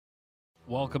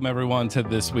Welcome, everyone, to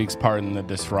this week's Pardon the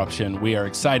Disruption. We are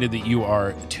excited that you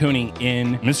are tuning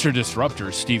in. Mr.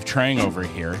 Disruptor, Steve Trang over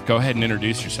here. Go ahead and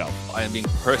introduce yourself. I am being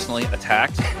personally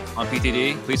attacked on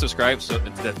PTD. Please subscribe to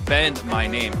defend my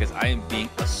name because I am being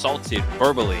assaulted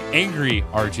verbally. Angry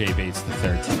RJ Bates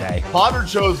III today. Potter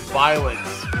chose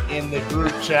violence in the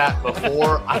group chat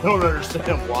before. I don't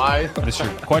understand why. Mr.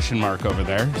 Question Mark over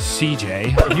there,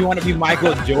 CJ. If you want to be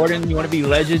Michael Jordan, you want to be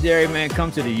legendary, man,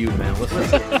 come to the U, man. What's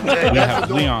up? We have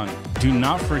Leon. Do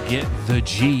not forget the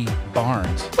G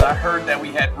Barnes. I heard that we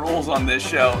had rules on this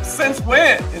show. Since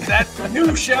when? Is that a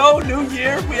new show, new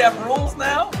year? We have rules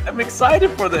now? I'm excited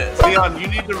for this. Leon, you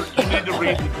need to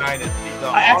read United.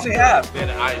 I actually have.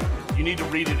 You need to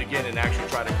read it again and actually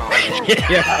try to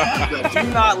comment. Do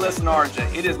not listen to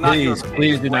RJ. It is not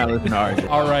Please do not listen to RJ.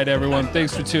 All right, everyone.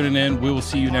 Thanks for tuning in. We will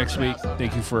see you next week.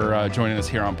 Thank you for joining us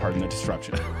here on Pardon the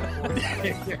Disruption.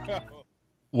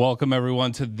 Welcome,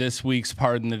 everyone, to this week's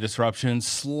Pardon the Disruption.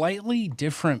 Slightly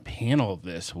different panel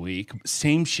this week.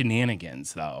 Same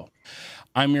shenanigans, though.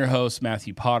 I'm your host,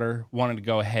 Matthew Potter. Wanted to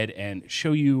go ahead and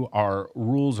show you our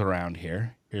rules around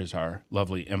here. Here's our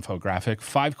lovely infographic.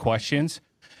 5 questions.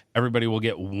 Everybody will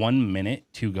get 1 minute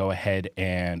to go ahead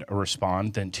and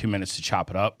respond, then 2 minutes to chop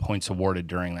it up. Points awarded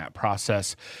during that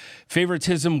process.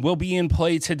 Favoritism will be in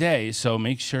play today, so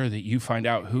make sure that you find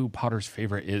out who Potter's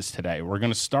favorite is today. We're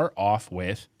going to start off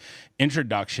with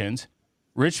introductions.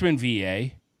 Richmond,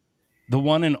 VA, the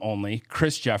one and only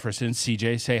Chris Jefferson.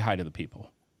 CJ, say hi to the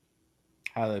people.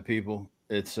 Hi there, people.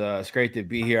 It's great to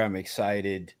be here. I'm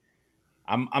excited.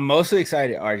 I'm mostly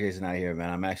excited RJ's not here,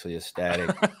 man. I'm actually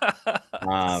ecstatic.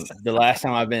 The last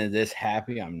time I've been this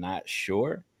happy, I'm not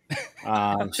sure.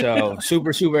 So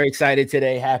super excited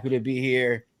today. Happy to be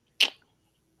here.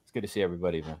 It's good to see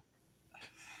everybody, man.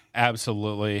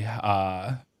 Absolutely.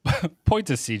 Point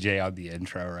to CJ on the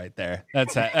intro right there.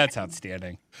 That's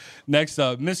outstanding. Next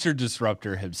up, Mr.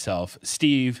 Disruptor himself,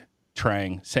 Steve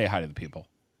Trang. Say hi to the people.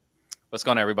 What's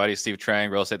going on, everybody? Steve Trang,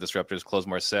 Real Estate Disruptors, Close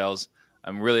More Sales.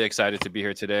 I'm really excited to be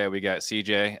here today. We got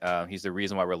CJ. He's the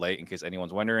reason why we're late, in case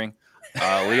anyone's wondering.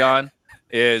 Leon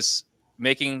is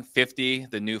making 50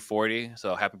 the new 40.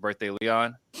 So happy birthday,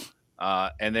 Leon.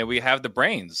 And then we have the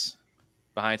brains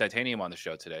behind Titanium on the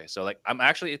show today. So I'm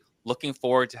actually looking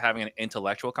forward to having an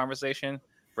intellectual conversation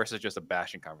versus just a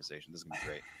bashing conversation. This is going to be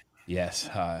great.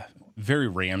 Yes. Very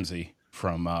Ramsey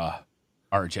from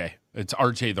RJ. It's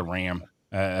RJ the Ram.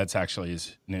 That's actually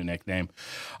his new nickname.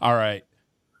 All right.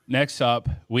 Next up,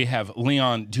 we have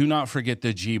Leon. Do not forget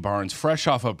the G Barnes, fresh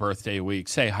off a birthday week.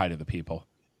 Say hi to the people.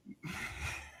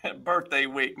 Birthday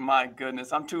week, my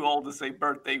goodness. I'm too old to say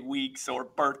birthday weeks or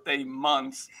birthday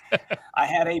months. I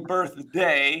had a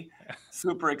birthday.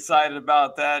 Super excited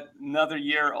about that. Another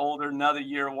year older, another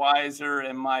year wiser,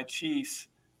 and my Chiefs,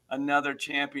 another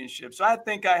championship. So I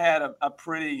think I had a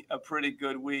pretty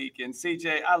good week. And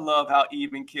CJ, I love how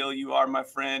even keel you are, my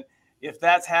friend. If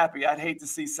that's happy, I'd hate to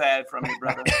see sad from you,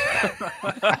 brother.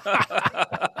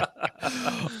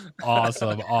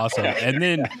 Awesome. And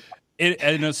then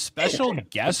in a special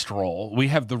guest role, we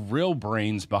have the real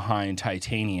brains behind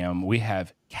Titanium. We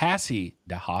have Cassie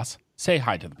DeHaas. Say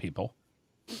hi to the people.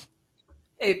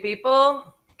 Hey,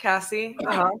 people. Cassie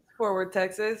DeHaas, Forward,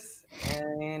 Texas.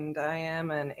 And I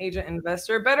am an agent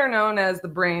investor, better known as the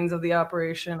brains of the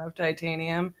operation of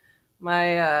Titanium.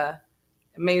 My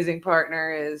amazing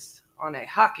partner is on a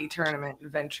hockey tournament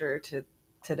venture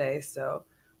today. So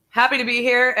happy to be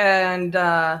here, and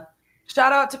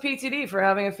shout out to PTD for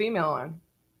having a female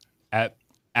on.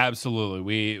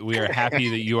 Absolutely. We are happy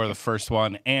that you are the first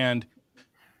one, and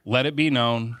let it be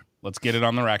known, let's get it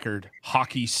on the record,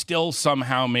 hockey still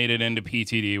somehow made it into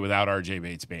PTD without RJ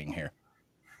Bates being here.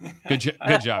 Good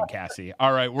job, Cassie.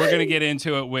 All right, we're going to get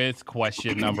into it with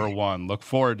question number 1. Look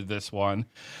forward to this one.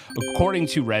 According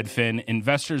to Redfin,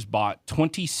 investors bought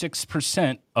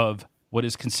 26% of what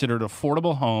is considered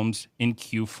affordable homes in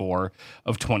Q4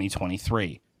 of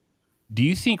 2023. Do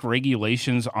you think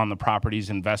regulations on the properties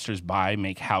investors buy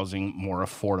make housing more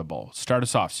affordable? Start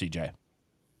us off, CJ.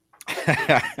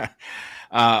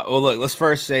 Well, look, let's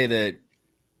first say that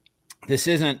this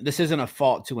isn't a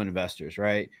fault to investors,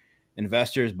 right?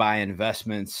 Investors buy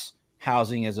investments.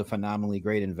 Housing is a phenomenally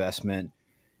great investment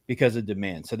because of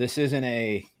demand. So this isn't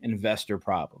a investor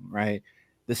problem, right?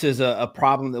 This is a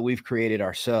problem that we've created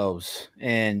ourselves.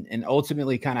 And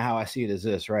ultimately kind of how I see it is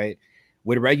this, right?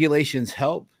 Would regulations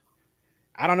help?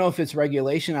 I don't know if it's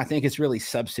regulation. I think it's really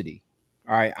subsidy.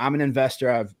 All right. I'm an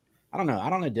investor. I don't know. I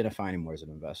don't identify anymore as an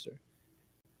investor.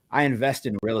 I invest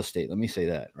in real estate. Let me say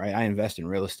that, right? I invest in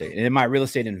real estate. And in my real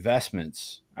estate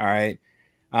investments, all right,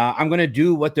 I'm going to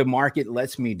do what the market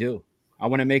lets me do. I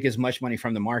want to make as much money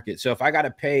from the market. So if I got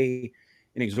to pay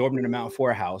an exorbitant amount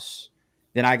for a house,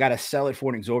 then I got to sell it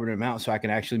for an exorbitant amount so I can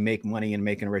actually make money and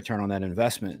making a return on that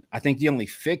investment. I think the only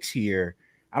fix here,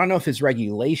 I don't know if it's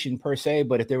regulation per se,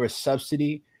 but if there was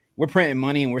subsidy, we're printing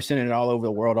money and we're sending it all over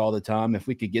the world all the time. If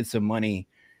we could get some money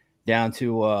down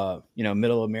to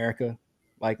middle America,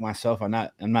 like myself, I'm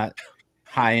not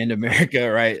high end America,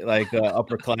 right? Like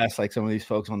upper class, like some of these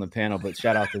folks on the panel, but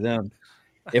shout out to them.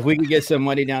 If we could get some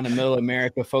money down to middle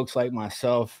America, folks like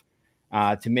myself,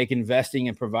 to make investing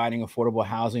and providing affordable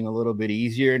housing a little bit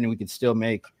easier, and we could still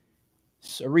make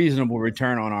a reasonable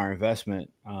return on our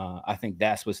investment. I think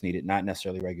that's what's needed, not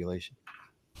necessarily regulation.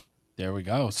 There we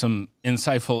go. Some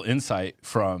insightful insight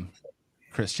from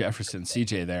Chris Jefferson,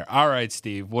 CJ there. All right,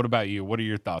 Steve, what about you? What are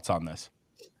your thoughts on this?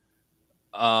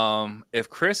 If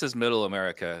Chris is middle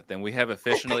America, then we have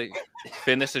officially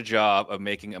finished the job of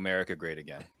making America great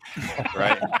again,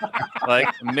 right?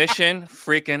 Like mission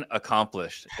freaking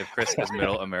accomplished if Chris is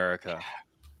middle America.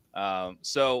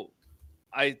 So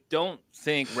I don't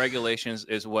think regulations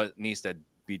is what needs to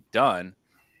be done.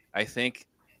 I think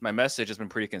my message has been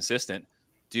pretty consistent.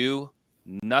 Do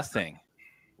nothing,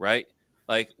 right?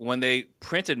 Like when they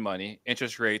printed money,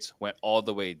 interest rates went all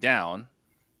the way down.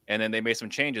 And then they made some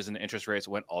changes and the interest rates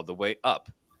went all the way up.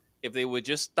 If they would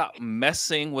just stop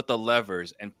messing with the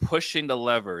levers and pushing the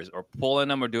levers or pulling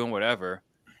them or doing whatever,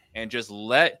 and just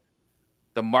let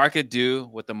the market do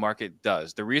what the market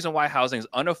does. The reason why housing is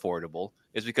unaffordable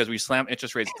is because we slam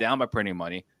interest rates down by printing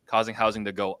money, causing housing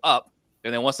to go up.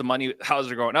 And then once the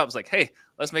houses are going up, it's like, hey,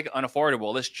 let's make it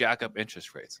unaffordable. Let's jack up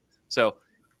interest rates. So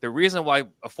the reason why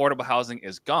affordable housing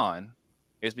is gone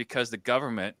is because the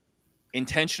government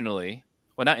intentionally,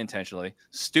 well, not intentionally,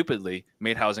 stupidly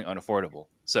made housing unaffordable.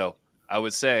 So I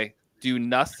would say do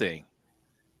nothing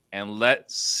and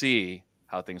let's see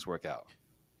how things work out.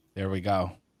 There we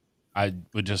go. I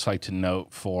would just like to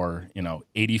note for,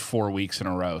 84 weeks in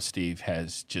a row, Steve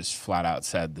has just flat out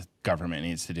said the government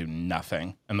needs to do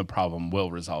nothing and the problem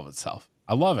will resolve itself.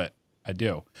 I love it. I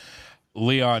do.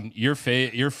 Leon, your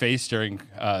face during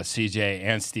CJ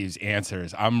and Steve's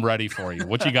answers, I'm ready for you.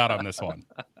 What you got on this one?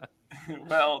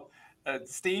 Well,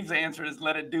 Steve's answer is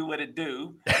let it do what it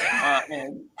do.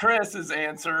 And Chris's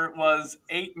answer was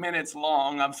 8 minutes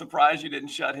long. I'm surprised you didn't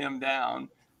shut him down.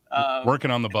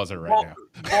 Working on the buzzer right now.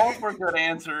 Both were good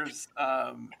answers.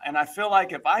 And I feel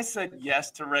like if I said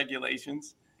yes to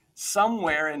regulations,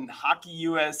 somewhere in Hockey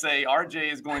USA,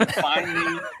 RJ is going to find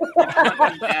me and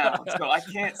hunt me down. So I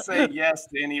can't say yes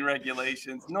to any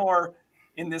regulations, nor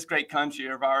in this great country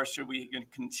of ours should we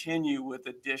continue with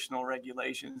additional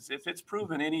regulations. If it's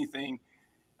proven anything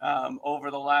over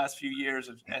the last few years,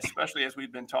 especially as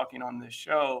we've been talking on this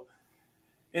show,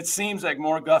 it seems like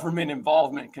more government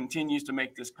involvement continues to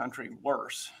make this country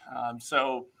worse.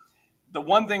 So the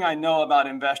one thing I know about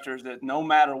investors that no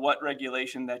matter what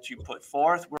regulation that you put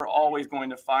forth, we're always going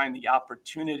to find the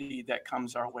opportunity that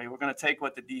comes our way. We're going to take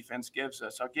what the defense gives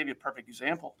us. I'll give you a perfect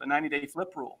example, the 90-day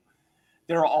flip rule.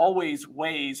 There are always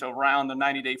ways around the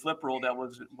 90-day flip rule that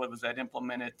was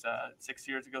implemented 6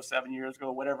 years ago, 7 years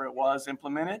ago, whatever it was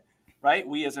implemented, right?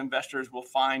 We as investors will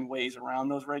find ways around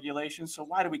those regulations. So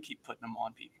why do we keep putting them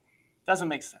on people? Doesn't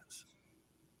make sense.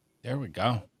 There we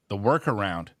go. The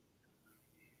workaround.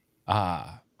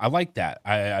 I like that.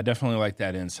 I definitely like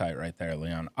that insight right there,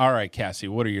 Leon. All right, Cassie,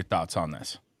 what are your thoughts on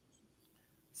this?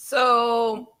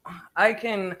 So I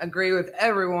can agree with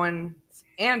everyone's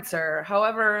answer.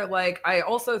 However, I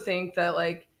also think that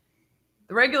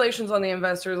the regulations on the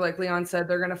investors, like Leon said,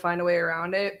 they're going to find a way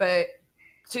around it. But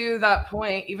to that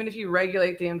point, even if you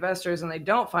regulate the investors and they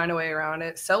don't find a way around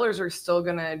it, sellers are still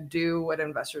going to do what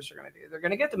investors are going to do. They're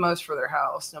going to get the most for their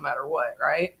house no matter what,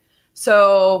 right?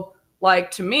 So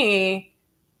to me,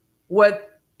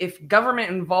 what if government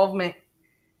involvement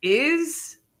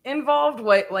is involved,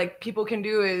 what people can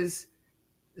do is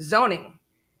zoning.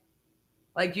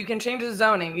 You can change the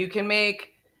zoning. You can make,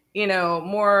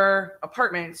 more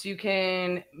apartments. You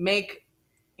can make,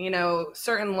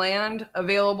 certain land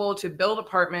available to build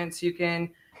apartments. You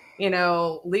can,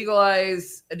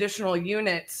 legalize additional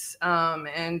units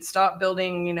and stop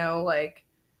building,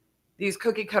 these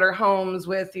cookie cutter homes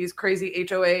with these crazy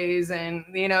HOAs. And,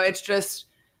 it's just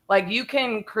you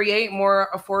can create more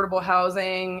affordable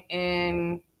housing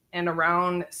in and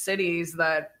around cities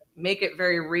that make it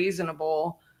very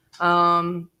reasonable.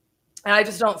 And I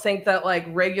just don't think that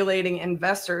regulating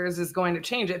investors is going to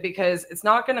change it because it's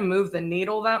not going to move the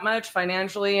needle that much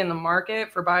financially in the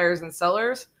market for buyers and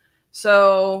sellers.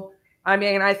 So,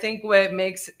 I think what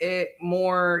makes it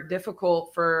more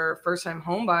difficult for first-time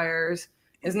home buyers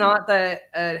is not that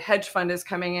a hedge fund is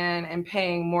coming in and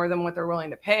paying more than what they're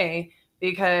willing to pay,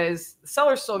 because the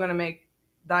seller's still going to make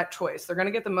that choice. They're going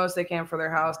to get the most they can for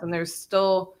their house, and there's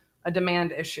still a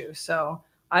demand issue. So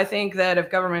I think that if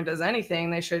government does anything,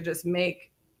 they should just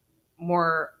make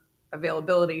more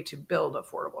availability to build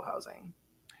affordable housing.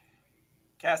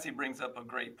 Cassie brings up a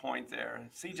great point there.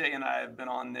 CJ and I have been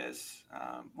on this.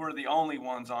 We're the only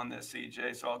ones on this,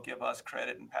 CJ, so I'll give us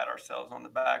credit and pat ourselves on the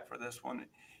back for this one.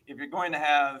 If you're going to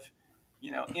have,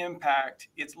 impact,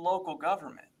 it's local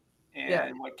government.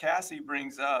 And what Cassie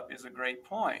brings up is a great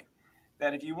point,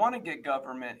 that if you want to get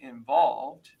government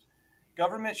involved,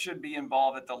 government should be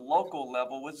involved at the local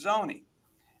level with zoning,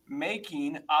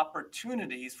 making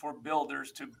opportunities for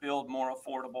builders to build more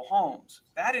affordable homes.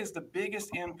 That is the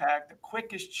biggest impact, the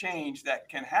quickest change that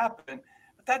can happen,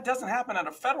 but that doesn't happen at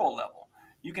a federal level.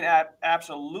 You can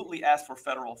absolutely ask for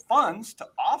federal funds to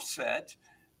offset,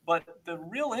 but the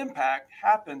real impact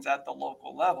happens at the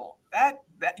local level. That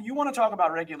you want to talk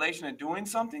about regulation and doing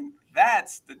something,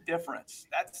 that's the difference.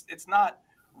 It's not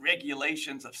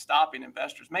regulations of stopping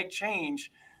investors. Make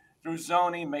change through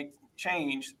zoning, make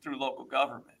change through local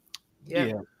government.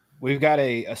 Yeah. We've got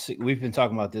we've been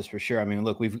talking about this for sure. I mean,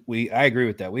 look, I agree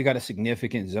with that. We got a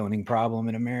significant zoning problem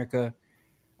in America.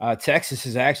 Texas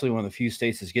is actually one of the few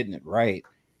states that's getting it right.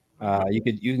 You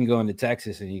can go into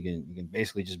Texas and you can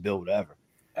basically just build whatever.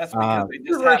 That's because they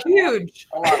just have huge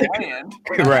a lot of land.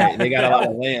 Right. They got a lot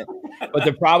of land. But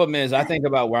the problem is, I think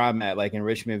about where I'm at, like in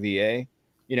Richmond, VA.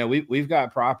 We've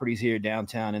got properties here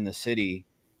downtown in the city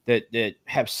that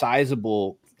have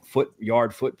sizable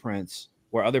yard footprints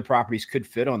where other properties could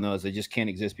fit on those. They just can't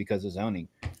exist because of zoning.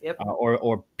 Yep.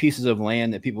 Or pieces of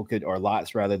land that people could, or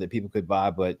lots rather, that people could buy,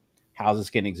 but houses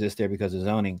can't exist there because of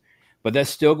zoning. But that's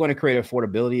still going to create an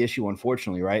affordability issue,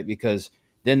 unfortunately, right? Because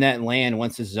then that land,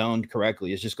 once it's zoned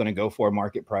correctly, is just going to go for a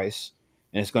market price,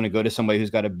 and it's going to go to somebody who's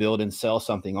got to build and sell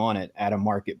something on it at a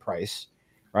market price,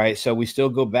 right? So we still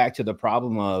go back to the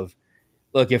problem of,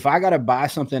 look, if I got to buy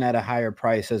something at a higher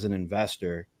price as an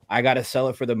investor, I got to sell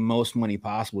it for the most money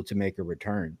possible to make a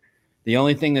return. The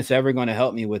only thing that's ever going to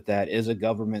help me with that is a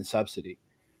government subsidy,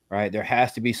 right? There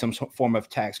has to be some form of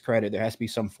tax credit. There has to be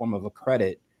some form of a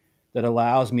credit that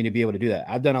allows me to be able to do that.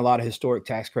 I've done a lot of historic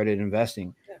tax credit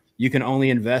investing. Yeah. You can only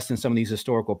invest in some of these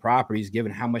historical properties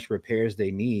given how much repairs they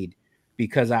need,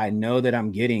 because I know that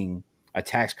I'm getting a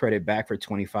tax credit back for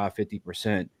 25,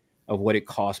 50% of what it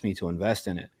cost me to invest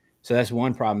in it. So that's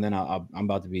one problem. Then I'm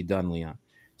about to be done, Leon.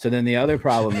 So then the other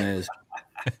problem is,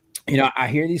 I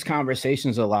hear these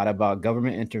conversations a lot about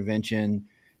government intervention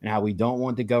and how we don't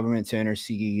want the government to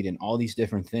intercede and all these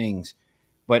different things.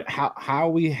 But how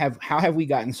have we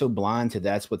gotten so blind to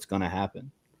that's what's going to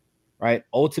happen, right?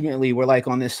 Ultimately, we're like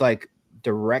on this like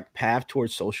direct path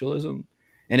towards socialism,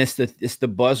 and it's the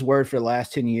buzzword for the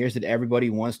last 10 years that everybody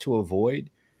wants to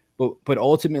avoid. But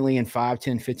ultimately, in 5,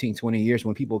 10, 15, 20 years,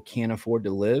 when people can't afford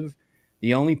to live,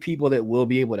 the only people that will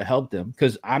be able to help them,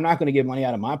 because I'm not going to get money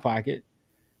out of my pocket.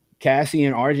 Cassie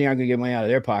and RJ aren't going to get money out of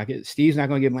their pocket. Steve's not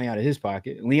going to get money out of his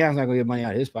pocket. Leon's not going to get money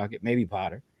out of his pocket. Maybe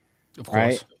Potter. Of course.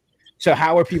 Right? So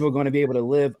how are people going to be able to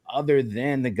live other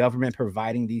than the government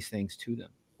providing these things to them?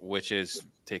 Which is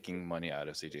taking money out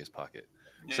of CJ's pocket.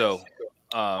 Yes. So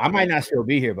I might not still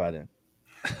be here by then.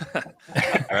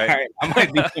 Right? I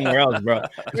might be somewhere else, bro.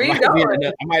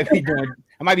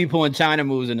 I might be pulling China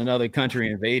moves in another country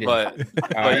invading. But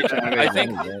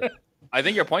I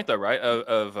think your point though, right,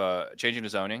 of changing the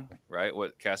zoning, right,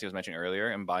 what Cassie was mentioning earlier,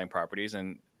 and buying properties,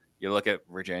 and you look at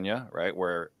Virginia, right,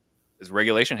 where it's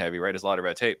regulation heavy, right, there's a lot of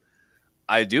red tape.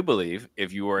 I do believe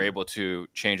if you were able to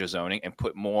change the zoning and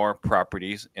put more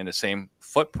properties in the same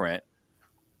footprint,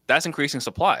 that's increasing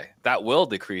supply. That will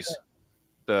decrease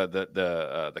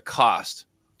the cost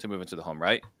to move into the home,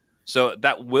 right? So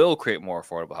that will create more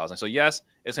affordable housing. So yes,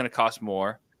 it's going to cost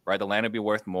more, right? The land will be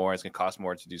worth more. It's going to cost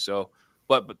more to do so.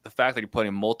 But the fact that you're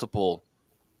putting multiple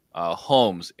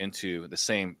homes into the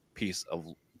same piece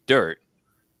of dirt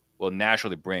will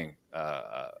naturally bring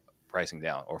pricing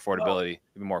down, or affordability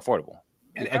even more affordable.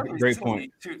 And every great city,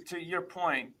 point. To your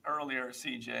point earlier,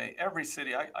 CJ, every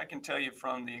city, I can tell you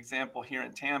from the example here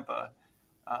in Tampa,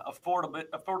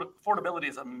 affordability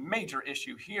is a major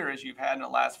issue here, as you've had in the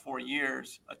last 4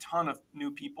 years. A ton of new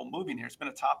people moving here. It's been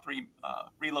a top 3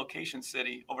 relocation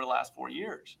city over the last 4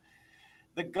 years.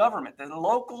 The government, the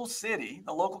local city,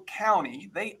 the local county,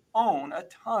 they own a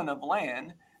ton of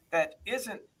land that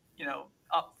isn't,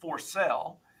 up for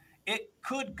sale. It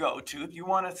could go to, if you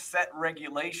want to set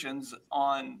regulations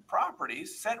on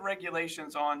properties, set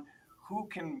regulations on who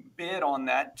can bid on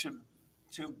that to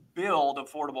build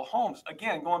affordable homes.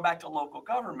 Again, going back to local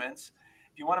governments,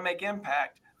 if you want to make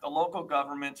impact, the local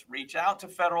governments reach out to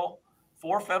federal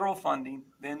funding,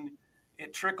 then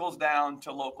it trickles down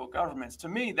to local governments. To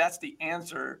me, that's the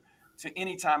answer to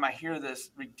any time I hear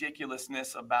this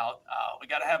ridiculousness about we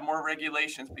got to have more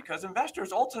regulations, because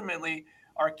investors ultimately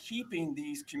are keeping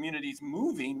these communities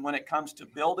moving when it comes to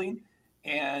building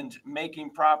and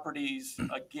making properties,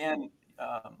 again,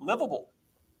 livable.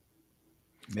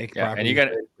 And you got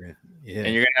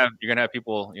and you're gonna have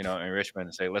people, you know, in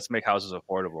Richmond say, let's make houses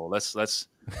affordable. Let's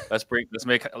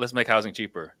make housing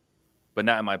cheaper, but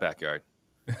not in my backyard.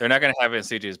 They're not gonna have it in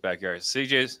CJ's backyard.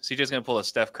 CJ's gonna pull a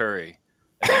Steph Curry.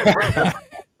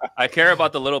 I care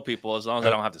about the little people as long as I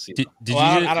don't have to see them.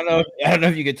 I don't know. I don't know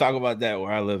if you could talk about that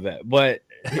where I live at, but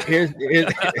here's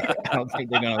I don't think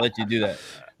they're gonna let you do that.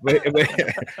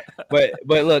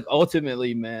 But look,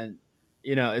 ultimately, man,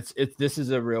 you know, this is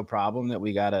a real problem that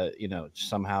we gotta, you know,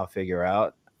 somehow figure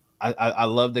out. I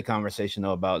love the conversation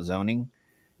though about zoning,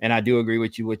 and I do agree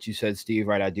with you what you said, Steve.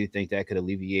 Right, I do think that could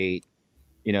alleviate,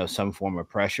 you know, some form of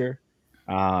pressure,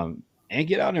 and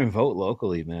get out and vote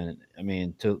locally, man. I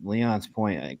mean, to Leon's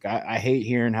point, like, I hate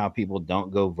hearing how people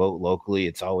don't go vote locally.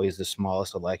 It's always the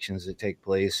smallest elections that take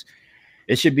place.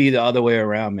 It should be the other way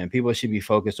around, man. People should be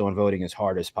focused on voting as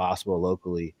hard as possible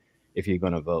locally if you're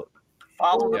going to vote.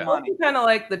 Follow the money. Kind of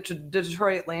like the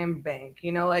Detroit Land Bank,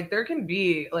 you know, like there can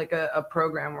be like a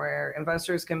program where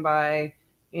investors can buy,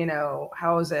 you know,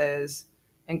 houses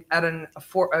and at an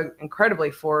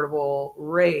incredibly affordable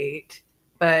rate,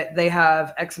 but they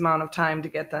have X amount of time to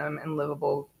get them in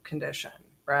livable condition,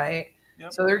 right?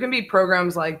 Yep. So there can be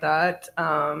programs like that,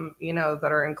 you know,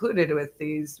 that are included with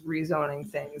these rezoning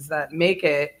things that make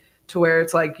it to where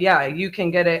it's like, yeah, you can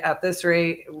get it at this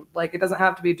rate. Like, it doesn't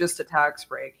have to be just a tax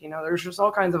break. You know, there's just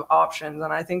all kinds of options.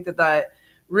 And I think that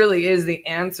really is the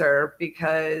answer,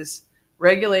 because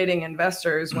regulating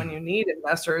investors when you need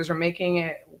investors or making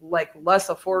it like less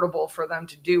affordable for them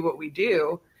to do what we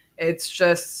do, it's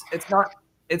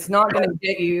not going to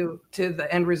get you to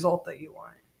the end result that you want.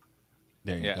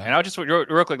 There you go. And I'll just real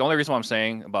quick, the only reason why I'm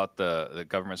saying about the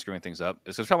government screwing things up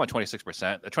is because we're talking about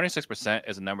 26%. The 26%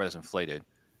 is a number that's inflated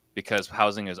because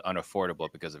housing is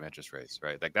unaffordable because of interest rates,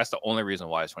 right? Like, that's the only reason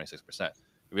why it's 26%. If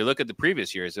we look at the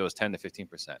previous years, it was 10 to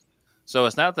 15%. So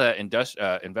it's not that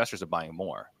investors are buying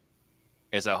more.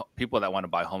 It's that people that want to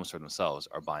buy homes for themselves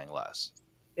are buying less.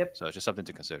 Yep. So it's just something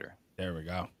to consider. There we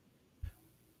go.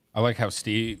 I like how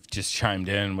Steve just chimed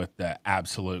in with the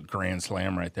absolute grand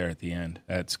slam right there at the end.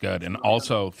 That's good. And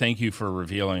also, thank you for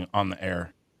revealing on the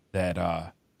air that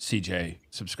CJ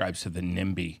subscribes to the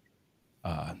NIMBY,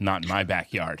 not in my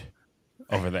backyard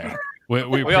over there.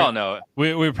 We all know it.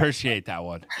 We appreciate that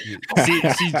one.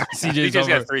 CJ's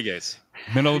got 3 gates.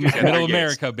 Middle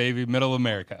America, baby. Middle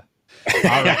America.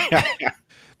 All right.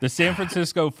 The San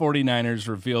Francisco 49ers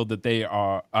revealed that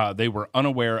they were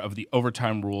unaware of the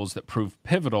overtime rules that proved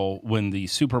pivotal when the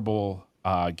Super Bowl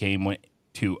game went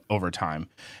to overtime,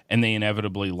 and they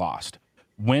inevitably lost.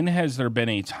 When has there been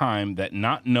a time that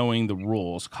not knowing the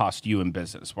rules cost you in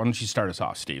business? Why don't you start us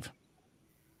off, Steve?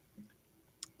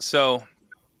 So,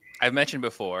 I've mentioned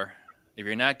before, if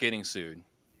you're not getting sued,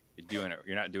 you're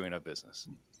not doing a business,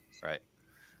 right?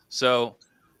 So,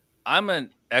 I'm an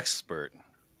expert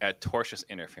at tortious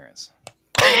interference.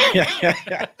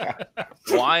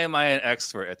 Why am I an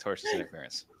expert at tortious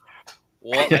interference?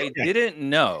 Well, I didn't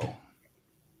know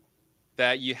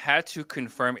that you had to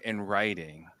confirm in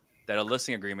writing that a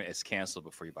listing agreement is canceled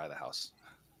before you buy the house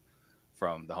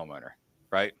from the homeowner,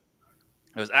 right?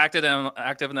 It was active in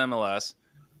MLS.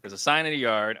 There's a sign in the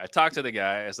yard. I talked to the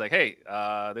guy. It's like, hey,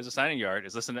 there's a sign in the yard.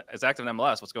 It's active in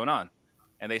MLS. What's going on?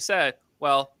 And they said,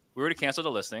 well, we already canceled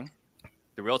the listing.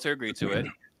 The realtor agreed to it,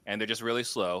 and they're just really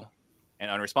slow and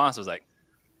unresponsive. I was like,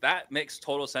 that makes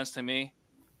total sense to me.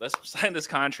 Let's sign this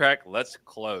contract. Let's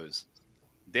close.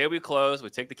 Day we close, we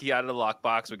take the key out of the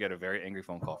lockbox. We get a very angry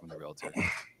phone call from the realtor.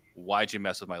 Why'd you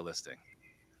mess with my listing?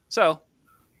 So,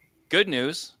 good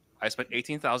news. I spent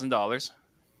 $18,000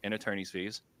 in attorney's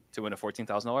fees to win a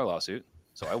 $14,000 lawsuit.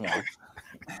 So I won.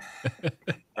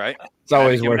 Right? It's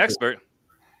always worth it.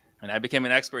 And I became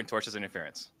an expert in tortious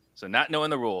interference. So not knowing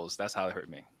the rules, that's how it hurt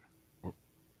me.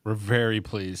 We're very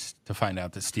pleased to find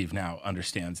out that Steve now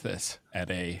understands this at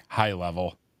a high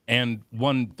level and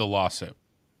won the lawsuit.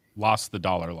 Lost the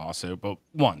dollar lawsuit, but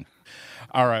won.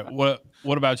 All right. What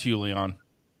about you, Leon?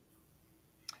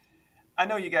 I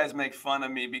know you guys make fun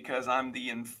of me because I'm the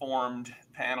informed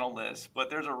panelist, but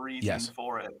there's a reason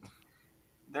for it.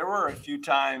 There were a few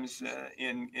times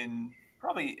in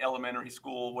probably elementary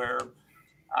school where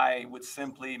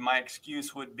my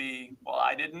excuse would be, well,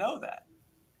 I didn't know that.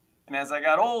 And as I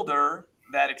got older,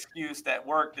 that excuse that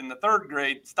worked in the 3rd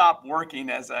grade stopped working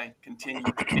as I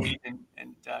continued to age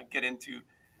and get into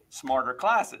smarter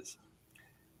classes.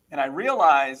 And I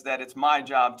realized that it's my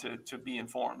job to be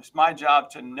informed. It's my job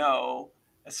to know,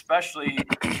 especially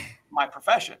my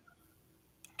profession.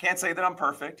 Can't say that I'm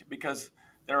perfect because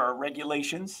there are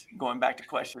regulations, going back to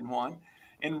question one,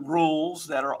 and rules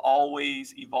that are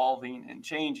always evolving and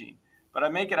changing. But I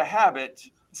make it a habit,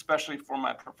 especially for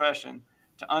my profession,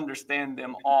 to understand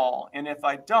them all. And if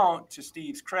I don't, to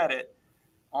Steve's credit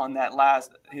on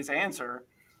his answer,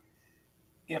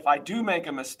 if I do make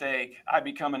a mistake, I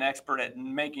become an expert at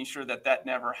making sure that that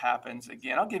never happens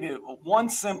again. I'll give you one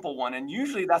simple one, and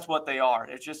usually that's what they are.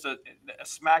 It's just a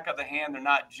smack of the hand. They're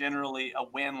not generally a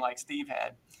win like Steve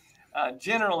had.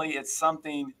 Generally, it's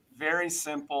something very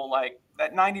simple, like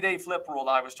that 90-day flip rule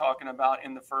I was talking about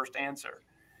in the first answer.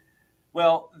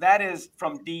 Well, that is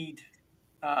from deed,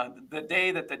 the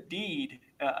day that the deed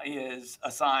is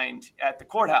assigned at the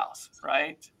courthouse,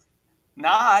 right?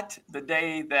 Not the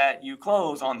day that you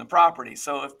close on the property.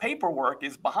 So if paperwork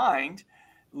is behind,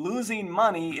 losing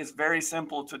money is very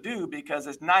simple to do because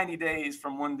it's 90 days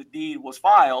from when the deed was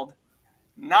filed,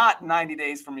 not 90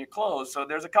 days from your close. So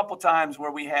there's a couple times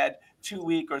where we had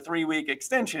 2-week or 3-week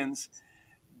extensions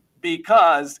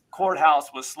because courthouse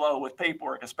was slow with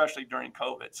paperwork, especially during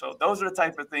COVID. So those are the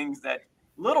type of things that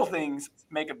little things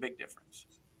make a big difference.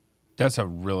 That's a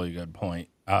really good point.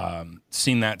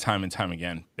 Seen that time and time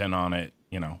again. Been on it,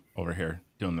 over here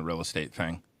doing the real estate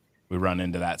thing. We run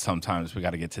into that sometimes. We got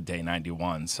to get to day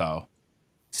 91. So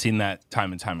seen that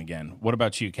time and time again. What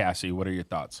about you, Cassie? What are your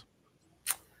thoughts?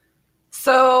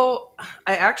 So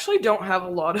I actually don't have a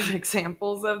lot of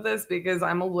examples of this because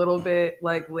I'm a little bit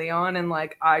like Leon and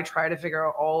like I try to figure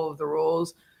out all of the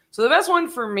rules. So the best one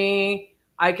for me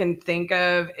I can think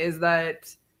of is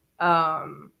that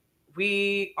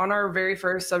we, on our very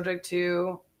first subject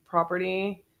to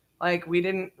property, like we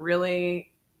didn't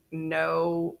really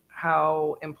know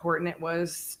how important it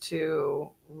was to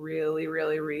really,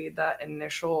 really read that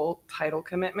initial title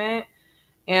commitment.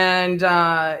 And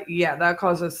that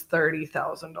cost us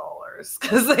 $30,000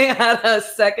 because they had a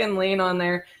second lien on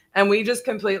there and we just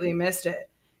completely missed it.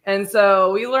 And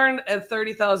so we learned a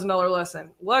 $30,000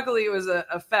 lesson. Luckily, it was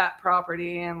a fat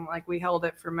property and like we held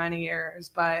it for many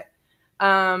years. But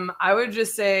I would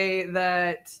just say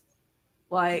that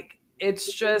like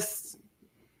it's just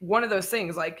one of those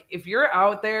things. Like if you're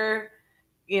out there,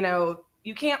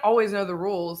 you can't always know the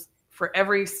rules for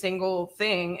every single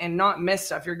thing and not miss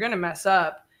stuff. You're going to mess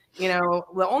up.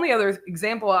 The only other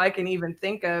example I can even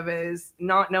think of is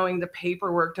not knowing the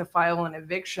paperwork to file an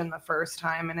eviction the first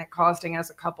time and it costing us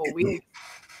a couple weeks.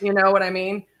 You know what I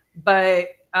mean? But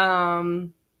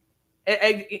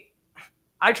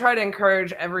I try to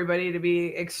encourage everybody to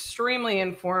be extremely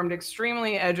informed,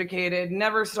 extremely educated,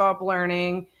 never stop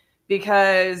learning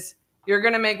because you're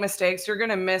going to make mistakes. You're going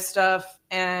to miss stuff.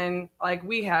 And like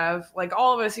we have, like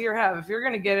all of us here have, if you're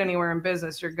going to get anywhere in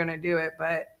business, you're going to do it.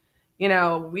 But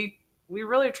we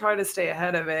really try to stay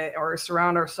ahead of it or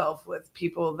surround ourselves with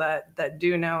people that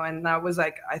do know. And that was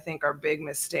like, I think our big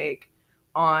mistake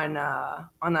on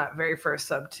that very first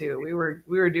sub two. We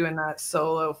were doing that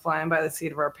solo, flying by the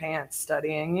seat of our pants,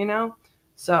 studying,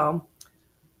 so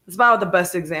it's about the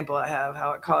best example I have,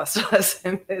 how it cost us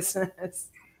in business.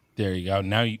 There you go.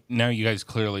 Now you guys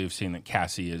clearly have seen that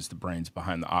Cassie is the brains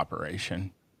behind the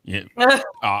operation. Yeah,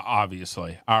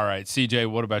 obviously. All right.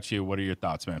 CJ, what about you? What are your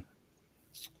thoughts, man?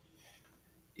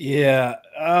 Yeah,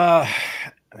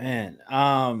 man.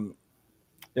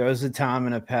 There was a time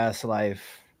in a past life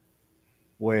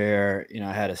where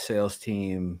I had a sales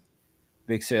team,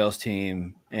 big sales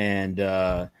team, and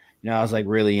I was like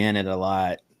really in it a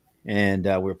lot, and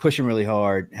we were pushing really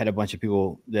hard. Had a bunch of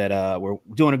people that were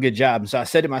doing a good job, and so I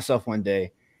said to myself one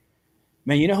day,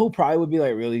 "Man, you know who probably would be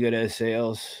like really good at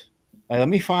sales? Like, let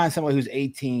me find someone who's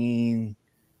 18."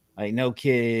 Like no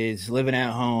kids, living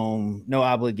at home, no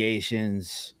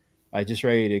obligations, like just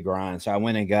ready to grind. So I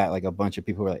went and got like a bunch of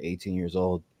people who were like 18 years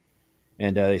old,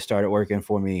 and they started working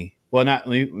for me. Well, let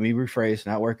me rephrase,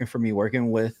 not working for me,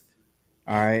 working with,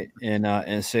 all right,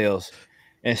 in sales.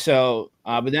 And so,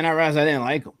 but then I realized I didn't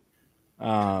like them.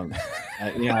 I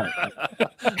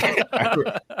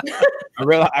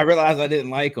realized I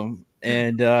didn't like them.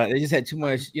 And they just had too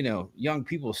much, young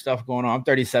people stuff going on. I'm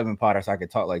 37, Potter, so I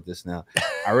could talk like this now.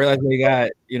 I realized they got,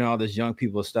 all this young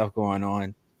people stuff going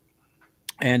on.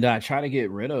 And I tried to get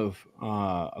rid of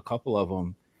a couple of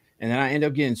them. And then I ended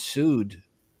up getting sued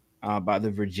by the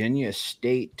Virginia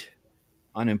State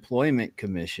Unemployment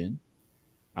Commission.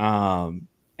 And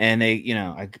they,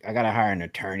 I got to hire an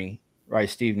attorney, right?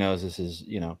 Steve knows this is,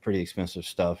 pretty expensive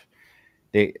stuff.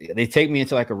 They take me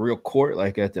into like a real court,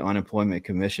 like at the Unemployment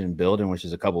Commission building, which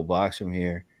is a couple blocks from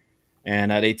here.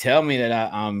 And they tell me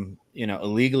that I'm,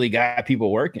 illegally got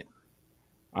people working.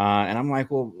 And I'm like,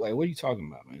 well, like, what are you talking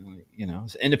about, man? Like,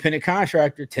 it's an independent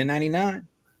contractor, 1099,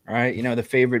 right? The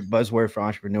favorite buzzword for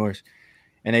entrepreneurs.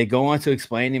 And they go on to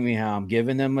explain to me how I'm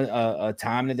giving them a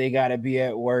time that they got to be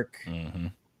at work, Mm-hmm.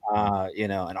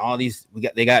 And all these,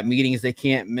 they got meetings they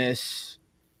can't miss,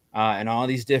 and all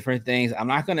these different things. I'm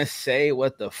not going to say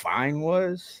what the fine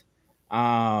was,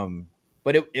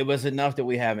 but it was enough that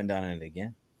we haven't done it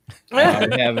again. We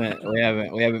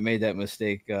haven't made that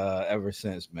mistake ever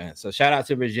since, man. So shout out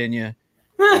to Virginia,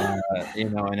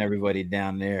 and everybody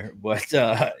down there. But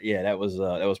yeah, that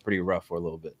was pretty rough for a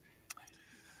little bit.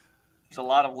 There's a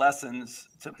lot of lessons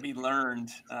to be learned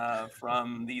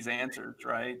from these answers,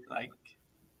 right? Like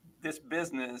this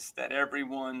business that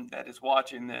everyone that is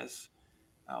watching this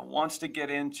wants to get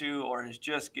into or is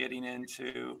just getting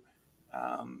into.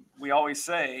 We always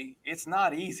say it's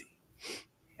not easy.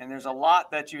 And there's a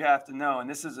lot that you have to know. And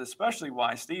this is especially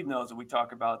why Steve knows that we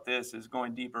talk about this is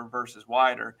going deeper versus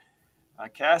wider.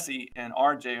 Cassie and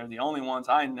RJ are the only ones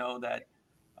I know that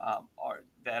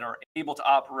are able to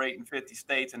operate in 50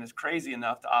 states and is crazy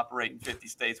enough to operate in 50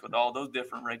 states with all those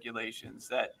different regulations.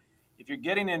 That if you're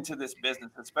getting into this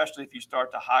business, especially if you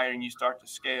start to hire and you start to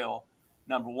scale,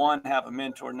 number one, have a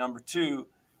mentor. Number two,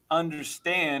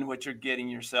 understand what you're getting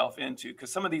yourself into,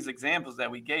 because some of these examples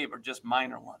that we gave are just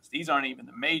minor ones. These aren't even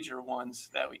the major ones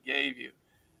that we gave you.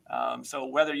 So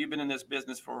whether you've been in this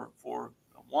business for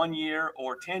 1 year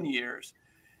or 10 years,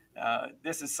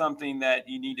 this is something that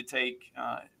you need to take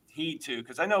heed to,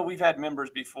 because I know we've had members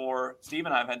before. Steve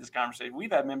and I have had this conversation.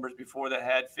 We've had members before that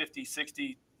had 50,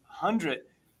 60, 100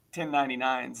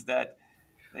 1099s that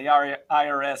the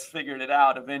IRS figured it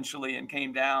out eventually and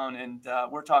came down, and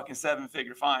we're talking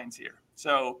 7-figure fines here.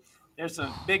 So there's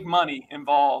some big money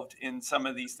involved in some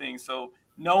of these things. So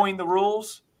knowing the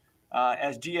rules,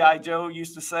 as G.I. Joe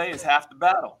used to say, is half the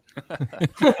battle.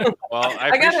 Well,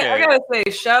 I gotta say,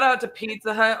 shout out to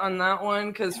Pizza Hut on that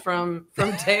one, because from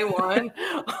day one,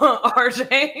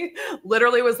 RJ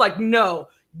literally was like, "No,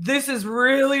 this is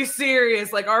really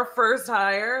serious." Like our first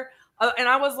hire. And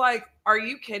I was like, are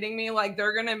you kidding me? Like,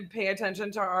 they're going to pay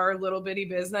attention to our little bitty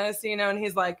business, And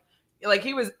he's like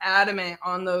he was adamant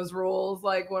on those rules,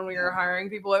 like when we were hiring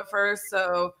people at first.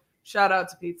 So shout out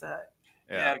to Pizza Hut.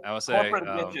 Yeah, I would say corporate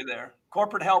gets you there.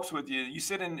 Corporate helps with you. You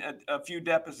sit in a few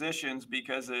depositions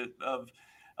because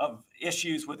of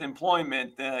issues with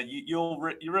employment.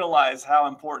 You realize how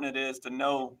important it is to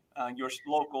know your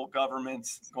local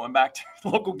governments. Going back to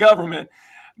local government,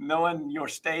 knowing your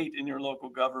state and your local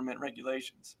government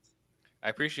regulations. I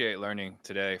appreciate learning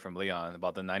today from Leon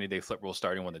about the 90-day flip rule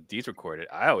starting when the deed's recorded.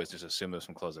 I always just assumed it was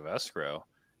from close of escrow.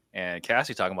 And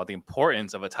Cassie talking about the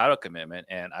importance of a title commitment.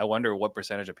 And I wonder what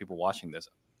percentage of people watching this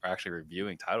are actually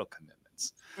reviewing title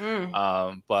commitments.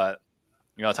 But,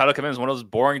 title commitment is one of those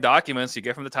boring documents you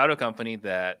get from the title company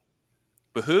that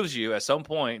behooves you at some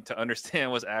point to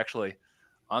understand what's actually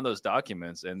on those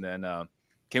documents. And then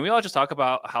can we all just talk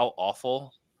about how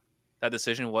awful that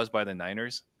decision was by the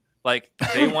Niners? Like,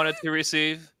 they wanted to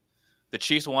receive, the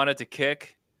Chiefs wanted to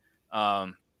kick.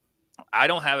 I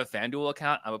don't have a FanDuel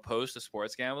account. I'm opposed to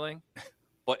sports gambling.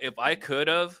 But if I could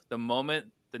have, the moment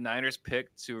the Niners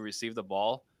picked to receive the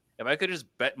ball, if I could just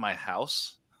bet my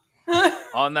house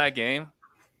on that game,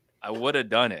 I would have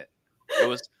done it. It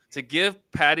was to give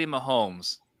Patty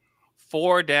Mahomes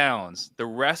 4 downs the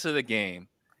rest of the game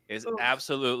is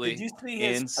absolutely Did you see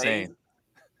his insane. Face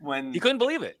when he couldn't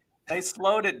believe it. They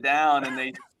slowed it down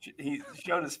and he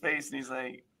showed his face and he's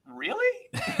like, "Really?"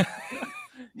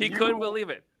 He couldn't believe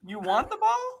it. You want the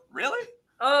ball? Really?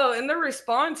 Oh, and the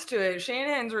response to it,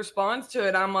 Shanahan's response to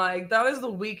it, I'm like, that was the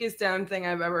weakest damn thing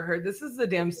I've ever heard. This is the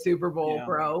damn Super Bowl,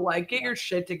 bro. Like, get your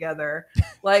shit together.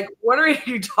 Like, what are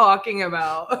you talking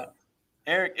about?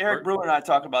 Eric Brewer and I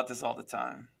talk about this all the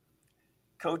time.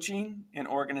 Coaching and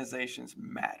organizations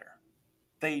matter.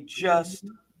 They just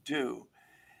do.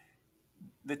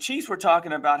 The Chiefs were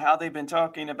talking about how they've been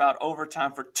talking about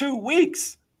overtime for 2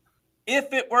 weeks.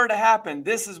 If it were to happen,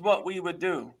 this is what we would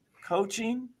do.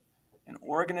 Coaching and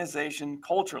organization,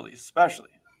 culturally especially,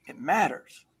 it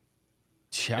matters.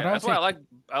 That's why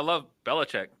I love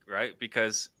Belichick, right?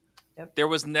 Because there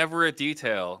was never a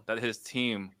detail that his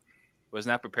team was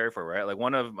not prepared for, right? Like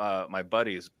one of my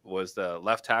buddies was the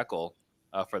left tackle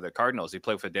for the Cardinals. He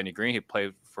played for Danny Green. He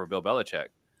played for Bill Belichick.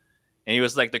 And he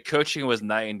was like, the coaching was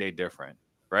night and day different,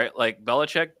 right? Like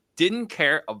Belichick didn't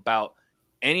care about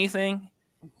anything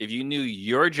if you knew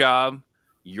your job,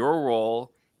 your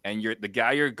role, and the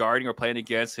guy you're guarding or playing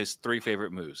against, his 3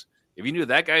 favorite moves. If you knew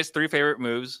that guy's 3 favorite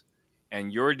moves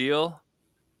and your deal,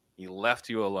 he left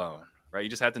you alone. right? You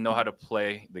just had to know how to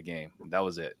play the game. That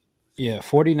was it. Yeah,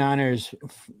 49ers,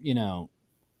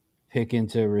 picking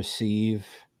to receive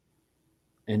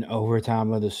in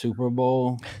overtime of the Super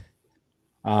Bowl.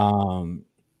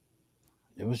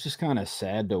 It was just kind of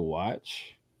sad to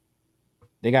watch.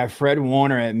 They got Fred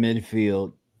Warner at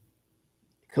midfield.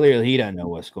 Clearly, he doesn't know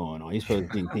what's going on. He's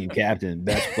supposed to be team captain,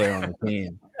 best player on the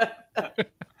team.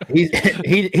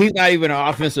 He's not even an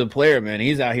offensive player, man.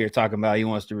 He's out here talking about he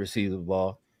wants to receive the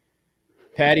ball.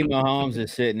 Patty Mahomes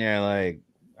is sitting there like,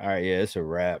 all right, yeah, it's a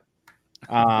wrap.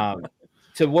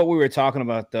 To what we were talking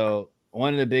about, though,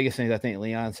 one of the biggest things I think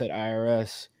Leon said,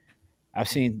 IRS, I've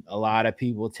seen a lot of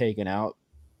people taken out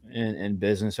in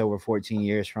business over 14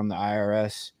 years from the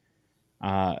IRS.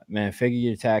 Man, figure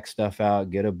your tax stuff out.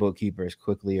 Get a bookkeeper as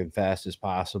quickly and fast as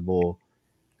possible.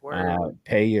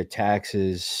 Pay your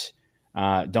taxes.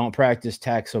 Don't practice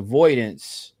tax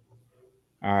avoidance.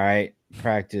 All right.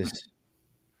 Practice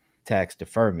tax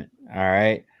deferment. All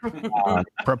right.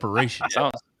 Preparation.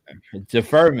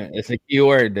 Deferment. It's a key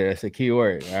word there. It's a key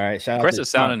word. All right. Chris is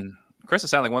sounding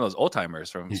like one of those old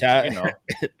timers from shout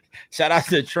out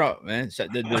to Trump, man.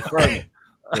 The deferment.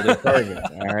 The deferment.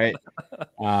 All right.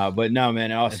 But no,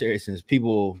 man, in all seriousness,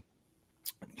 people,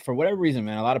 for whatever reason,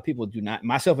 man, a lot of people do not,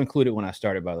 myself included when I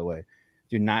started, by the way,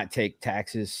 do not take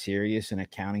taxes serious and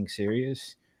accounting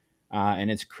serious. And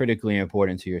it's critically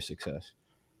important to your success.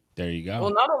 There you go.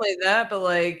 Well, not only that, but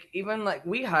like even like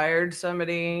we hired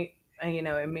somebody,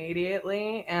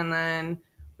 immediately, and then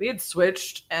we had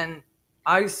switched, and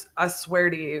I swear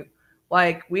to you,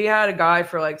 like we had a guy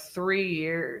for like 3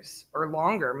 years or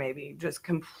longer, maybe, just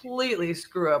completely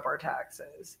screw up our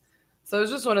taxes. So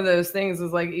it's just one of those things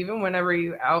is like, even whenever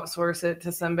you outsource it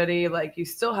to somebody, like you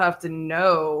still have to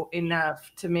know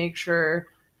enough to make sure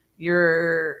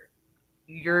you're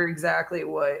exactly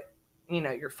what,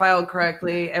 you're filed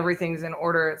correctly, everything's in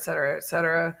order, et cetera, et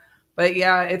cetera. But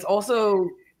yeah, it's also,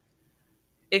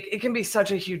 it can be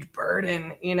such a huge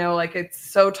burden, like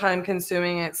it's so time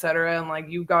consuming, et cetera. And like,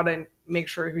 you got to make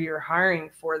sure who you're hiring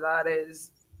for that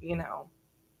is,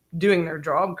 doing their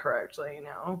job correctly,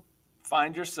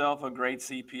 Find yourself a great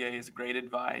CPA is great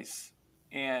advice,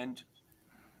 and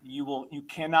you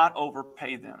cannot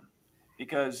overpay them,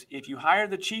 because if you hire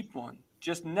the cheap one,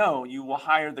 just know you will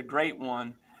hire the great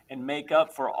one and make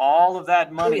up for all of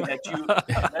that money that you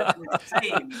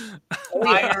saved.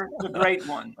 Hire the great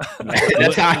one.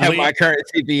 That's how I have my current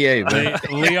CPA, man.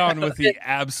 Leon with the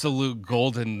absolute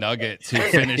golden nugget to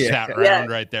finish that round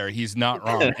right there. He's not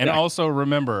wrong. And also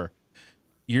remember,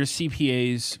 your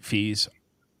CPA's fees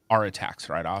are a tax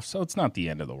write-off, so it's not the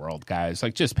end of the world, guys.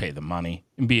 Like, just pay the money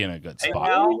and be in a good spot.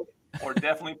 Now, or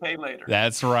definitely pay later.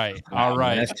 That's right. All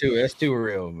right. That's too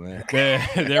real, man.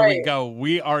 There we go.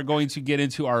 We are going to get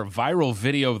into our viral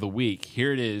video of the week.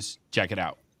 Here it is. Check it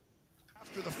out.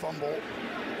 After the fumble,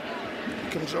 he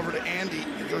comes over to Andy.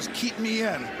 He goes, keep me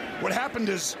in. What happened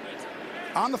is,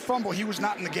 on the fumble, he was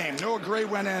not in the game. Noah Gray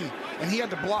went in, and he had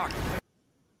to block.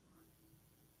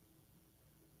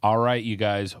 All right, you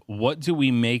guys, what do we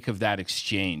make of that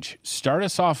exchange? Start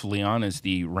us off, Leon, as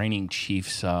the reigning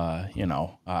Chiefs,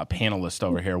 panelist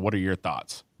over here. What are your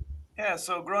thoughts? Yeah,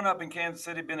 so growing up in Kansas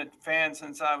City, been a fan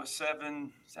since I was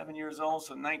seven years old,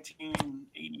 so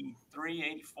 1983,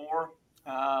 84.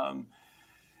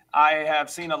 I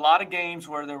have seen a lot of games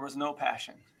where there was no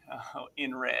passion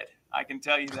in red. I can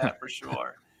tell you that for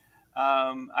sure.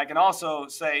 I can also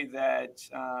say that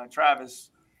Travis,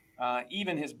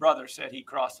 even his brother said he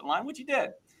crossed the line, which he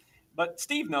did. But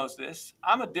Steve knows this.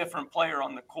 I'm a different player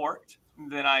on the court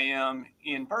than I am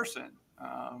in person.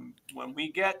 When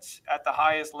we get at the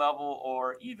highest level,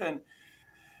 or even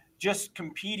just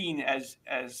competing as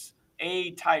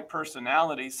A-type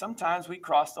personalities, sometimes we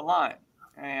cross the line.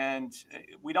 And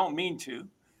we don't mean to.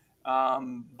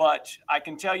 But I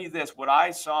can tell you this, what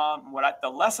I saw, the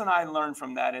lesson I learned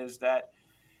from that is that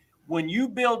when you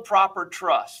build proper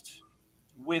trust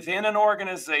within an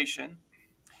organization,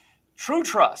 true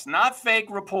trust, not fake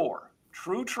rapport,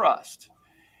 true trust.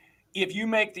 If you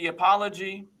make the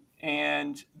apology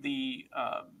and the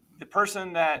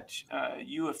person that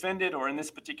you offended, or in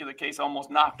this particular case, almost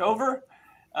knocked over,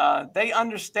 they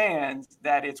understand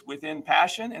that it's within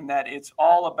passion and that it's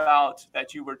all about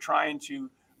that you were trying to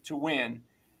win.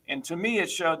 And to me, it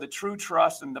showed the true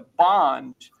trust and the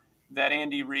bond that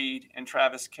Andy Reid and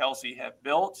Travis Kelce have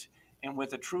built. And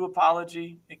with a true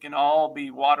apology, it can all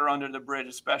be water under the bridge,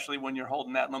 especially when you're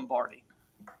holding that Lombardi.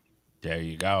 There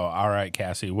you go. All right,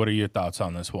 Cassie, what are your thoughts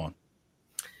on this one?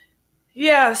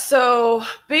 Yeah, so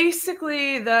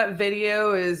basically that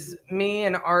video is me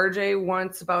and RJ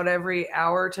once about every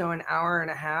hour to an hour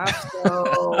and a half.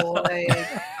 So like,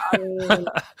 I mean,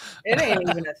 it ain't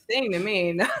even a thing to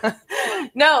me.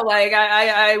 No, like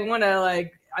I want to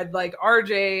I'd like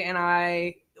RJ and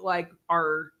I like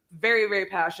are very, very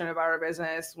passionate about our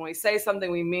business. When we say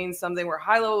something, we mean something. We're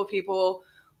high level people.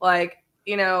 Like,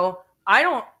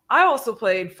 I also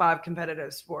played 5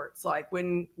 competitive sports. Like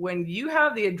when you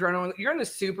have the adrenaline, you're in the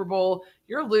Super Bowl,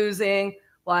 you're losing.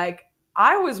 Like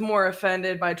I was more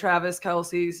offended by Travis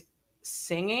Kelce's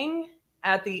singing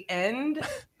at the end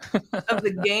of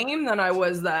the game than I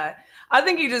was that. I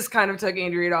think he just kind of took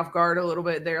Andy Reid off guard a little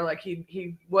bit there. Like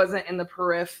he wasn't in the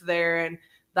periph there, and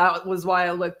that was why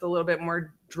it looked a little bit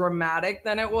more dramatic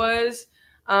than it was.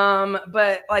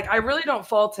 But like I really don't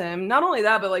fault him. Not only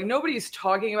that, but like nobody's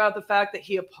talking about the fact that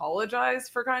he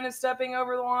apologized for kind of stepping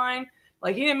over the line.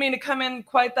 Like he didn't mean to come in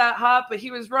quite that hot, but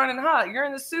he was running hot. You're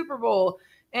in the Super Bowl.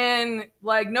 And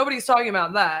like nobody's talking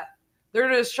about that. They're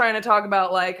just trying to talk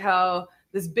about like how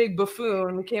this big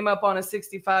buffoon came up on a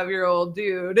 65-year-old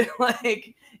dude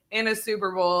like in a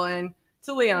Super Bowl. And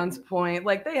to Leon's point,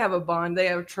 like they have a bond, they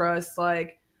have trust.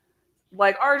 Like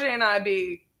RJ and I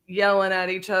be yelling at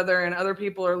each other and other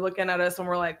people are looking at us and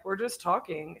we're like, we're just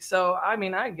talking. So, I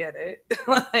mean, I get it.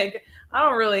 Like, I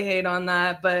don't really hate on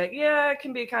that, but yeah, it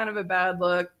can be kind of a bad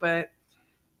look, but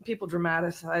people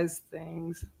dramatize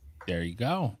things. There you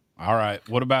go. All right.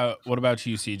 What about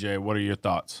you, CJ? What are your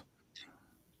thoughts?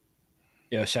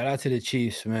 Yo, shout out to the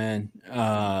Chiefs, man.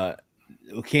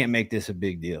 We can't make this a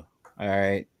big deal. All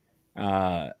right.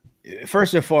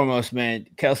 First and foremost, man,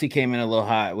 Kelce came in a little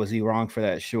hot. Was he wrong for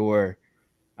that? Sure.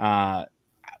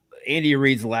 Andy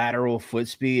Reid's lateral foot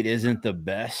speed isn't the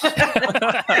best. All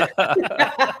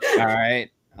right.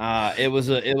 It was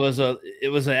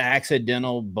an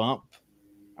accidental bump.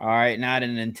 All right, not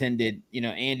an intended.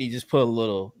 Andy just put a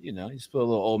little. Just put a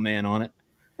little old man on it.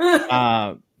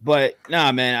 But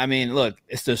nah, man. I mean, look,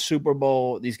 it's the Super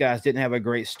Bowl. These guys didn't have a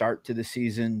great start to the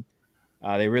season.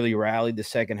 They really rallied the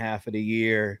second half of the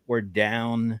year. We're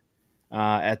down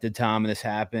at the time this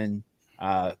happened.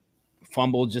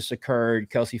 Fumble just occurred.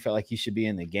 Kelce felt like he should be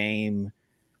in the game.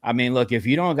 I mean, look, if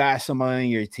you don't got somebody on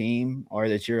your team or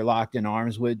that you're locked in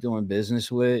arms with, doing business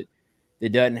with,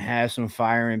 that doesn't have some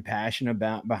fire and passion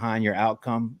behind your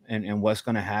outcome and what's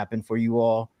going to happen for you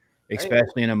all,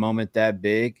 especially in a moment that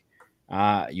big,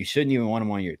 you shouldn't even want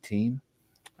them on your team.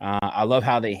 I love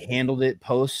how they handled it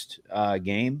post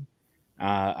game.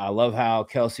 I love how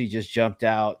Kelce just jumped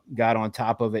out, got on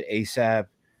top of it ASAP.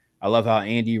 I love how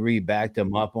Andy Reid backed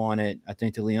him up on it. I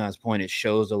think to Leon's point, it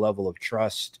shows the level of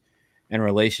trust and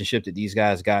relationship that these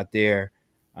guys got there.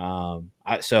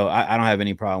 So I don't have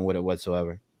any problem with it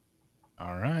whatsoever.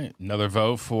 All right. Another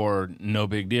vote for no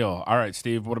big deal. All right,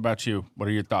 Steve, what about you? What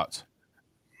are your thoughts?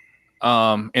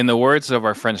 In the words of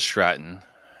our friend Stratton,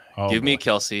 give me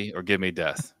Kelce or give me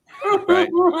death. Right?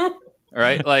 All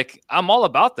right. Like, I'm all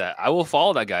about that. I will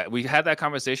follow that guy. We had that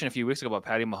conversation a few weeks ago about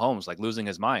Patty Mahomes, like losing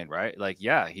his mind, right? Like,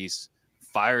 yeah, he's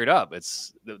fired up.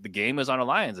 It's the game is on the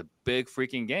line. It's a big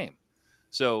freaking game.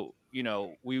 So,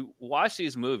 we watch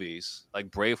these movies like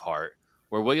Braveheart,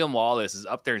 where William Wallace is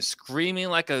up there and screaming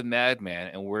like a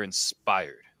madman, and we're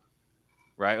inspired,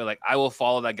 right? We're like, I will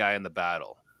follow that guy in the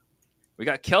battle. We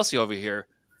got Kelce over here,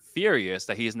 furious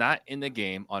that he's not in the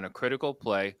game on a critical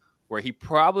play where he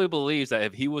probably believes that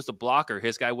if he was the blocker,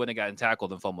 his guy wouldn't have gotten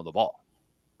tackled and fumbled the ball,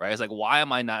 right? It's like, why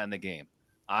am I not in the game?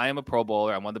 I am a Pro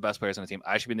Bowler. I'm one of the best players on the team.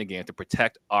 I should be in the game to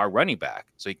protect our running back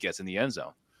so he gets in the end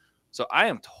zone. So I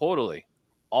am totally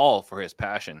all for his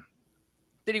passion.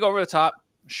 Did he go over the top?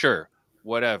 Sure,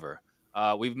 whatever.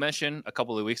 We've mentioned a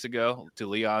couple of weeks ago to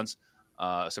Leon's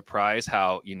surprise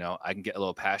how, I can get a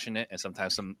little passionate and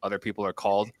sometimes some other people are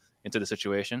called into the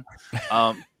situation.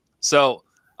 So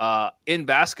in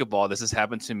basketball, this has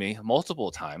happened to me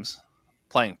multiple times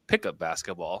playing pickup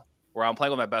basketball where I'm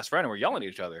playing with my best friend and we're yelling at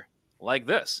each other like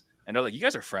this. And they're like, you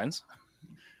guys are friends?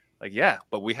 Like, yeah,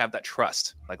 but we have that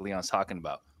trust like Leon's talking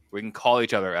about. We can call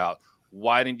each other out.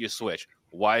 Why didn't you switch?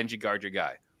 Why didn't you guard your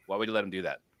guy? Why would you let him do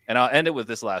that? And I'll end it with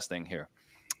this last thing here.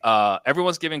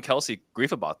 Everyone's giving Kelce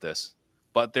grief about this,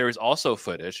 but there is also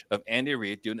footage of Andy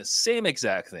Reid doing the same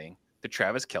exact thing to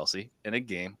Travis Kelce in a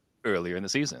game earlier in the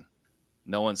season.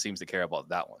 No one seems to care about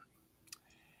that one.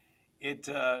 It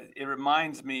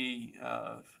reminds me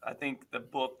of, I think, the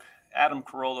book, Adam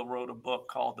Carolla wrote a book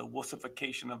called The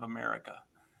Wussification of America.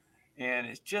 And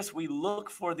it's just, we look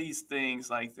for these things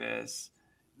like this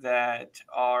that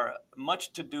are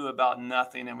much to do about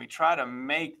nothing, and we try to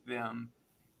make them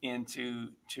into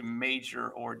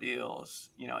major ordeals.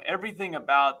 Everything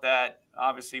about that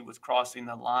obviously was crossing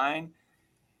the line.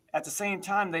 At the same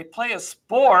time, they play a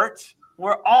sport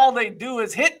where all they do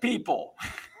is hit people.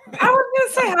 I was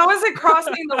gonna say, how is it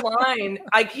crossing the line?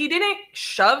 Like, he didn't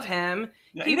shove him.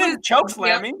 He didn't choke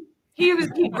slam him.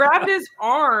 He grabbed his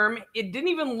arm. It didn't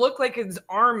even look like his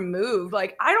arm moved.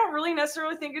 Like, I don't really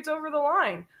necessarily think it's over the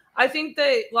line. I think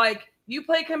that, like, you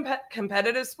play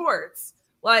competitive sports.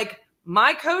 Like,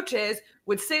 my coaches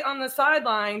would sit on the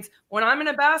sidelines when I'm in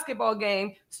a basketball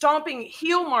game, stomping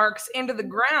heel marks into the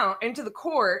ground, into the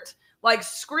court, like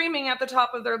screaming at the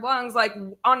top of their lungs. Like,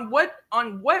 on what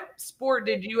sport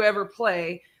did you ever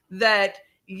play that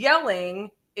yelling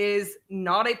is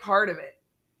not a part of it?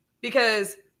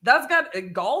 Because that's got a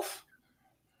golf.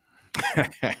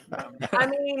 I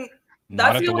mean,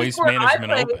 that's the only sport I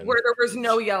played where there was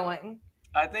no yelling.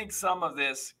 I think some of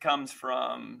this comes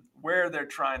from where they're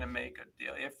trying to make a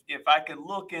deal. If I could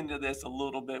look into this a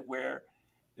little bit, where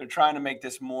they're trying to make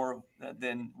this more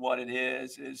than what it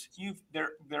is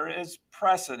there is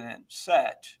precedent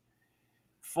set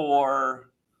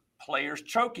for players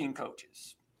choking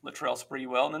coaches. Latrell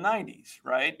Sprewell in the 90s,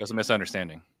 right? There's a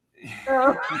misunderstanding.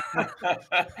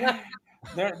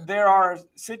 There are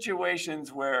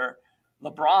situations where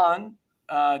LeBron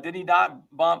did he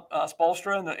not bump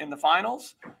Spoelstra in the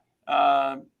finals?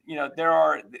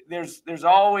 There's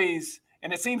always,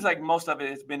 and it seems like most of it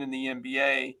has been in the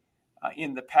NBA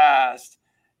in the past,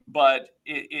 but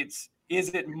is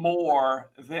it more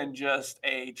than just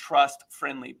a trust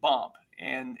friendly bump?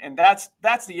 And that's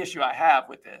the issue I have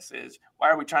with this, is why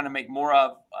are we trying to make more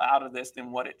out of this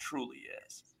than what it truly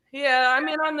is? Yeah, I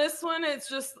mean, on this one, it's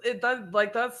just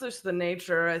that's just the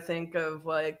nature, I think, of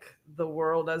like the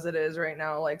world as it is right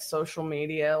now, like social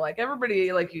media. Like,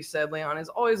 everybody, like you said, Leon, is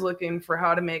always looking for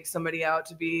how to make somebody out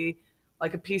to be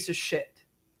like a piece of shit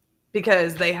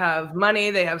because they have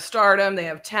money, they have stardom, they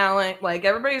have talent. Like,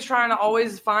 everybody's trying to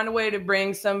always find a way to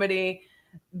bring somebody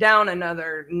down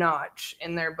another notch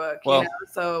in their book. Well,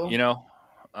 So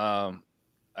I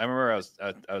remember I was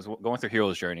going through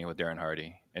Hero's Journey with Darren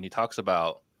Hardy, and he talks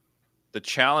about the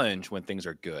challenge when things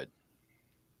are good.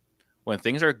 When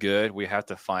things are good, we have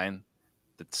to find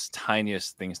the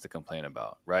tiniest things to complain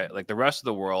about, right? Like, the rest of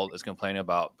the world is worried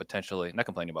about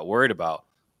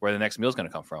where the next meal is going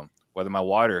to come from, whether my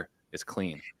water is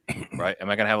clean, right? Am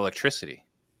I going to have electricity,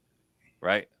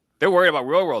 right? They're worried about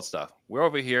real world stuff. We're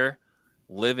over here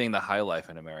living the high life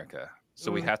in America. So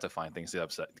we have to find things to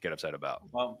get upset about.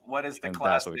 Well, what is the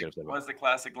classic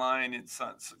line? It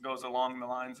goes along the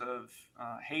lines of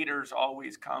haters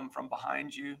always come from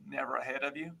behind you, never ahead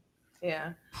of you.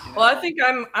 Yeah. Well, I think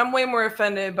I'm way more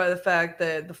offended by the fact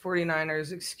that the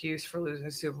 49ers' excuse for losing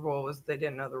the Super Bowl was they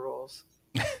didn't know the rules.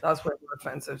 That's way more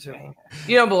offensive to me.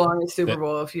 You don't belong in the Super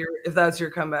Bowl if that's your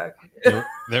comeback. When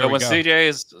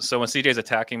CJ's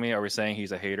attacking me, are we saying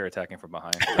he's a hater attacking from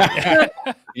behind? Can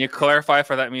you clarify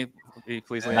for that,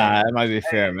 please? Nah, that might be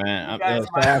fair, man.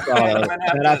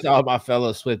 Shout out to all my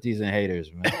fellow Swifties and haters,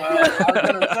 man. Well, I was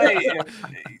gonna say,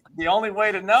 the only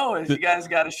way to know is you guys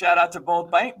got to shout out to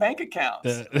both bank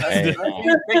accounts. Big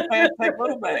fan take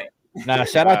little bank. Nah,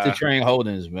 shout out to Train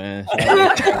Holdings, man.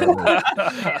 I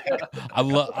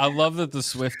love that the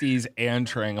Swifties and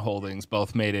Train Holdings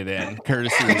both made it in,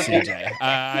 courtesy of CJ.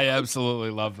 I absolutely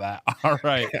love that. All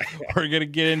right, we're gonna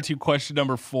get into question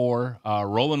number 4.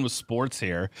 Rolling with sports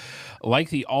here. Like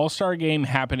the All-Star game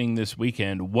happening this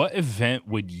weekend, what event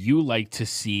would you like to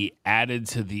see added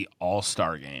to the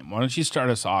All-Star game? Why don't you start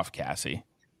us off, Cassie?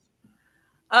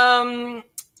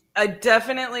 I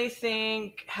definitely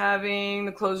think having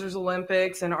the Closers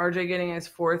Olympics and RJ getting his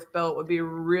 4th belt would be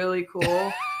really cool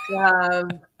to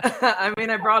have. I mean,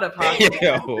 I brought up hockey.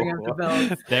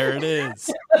 There it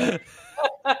is.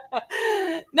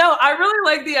 No, I really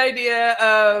like the idea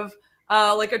of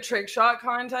like a trick shot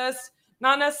contest,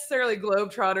 not necessarily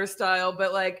Globetrotter style,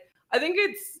 but like I think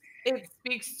it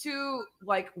speaks to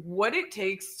like what it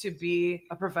takes to be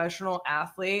a professional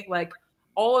athlete, like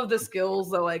all of the skills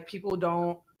that like people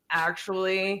don't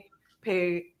actually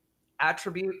pay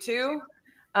attribute to,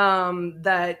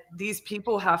 that these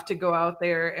people have to go out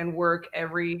there and work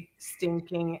every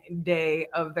stinking day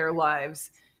of their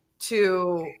lives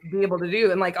to be able to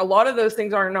do. And like a lot of those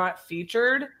things are not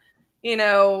featured,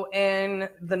 in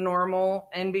the normal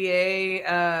NBA.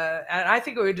 And I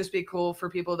think it would just be cool for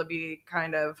people to be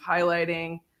kind of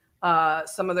highlighting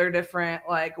some of their different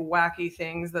like wacky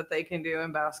things that they can do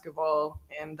in basketball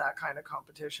and that kind of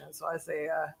competition. So I say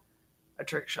a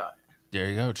trick shot. There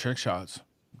you go, trick shots.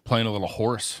 Playing a little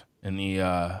horse in the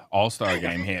All-Star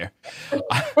game here.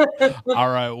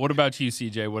 All right, what about you,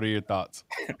 CJ? What are your thoughts?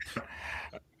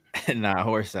 Nah,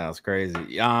 horse sounds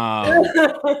crazy.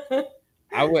 I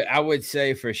would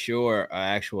say for sure an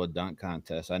actual dunk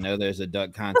contest. I know there's a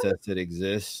dunk contest that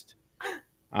exists,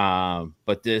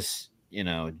 but this,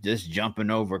 just jumping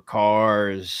over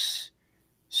cars,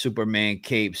 Superman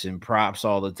capes and props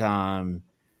all the time.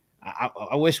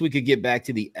 I wish we could get back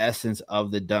to the essence of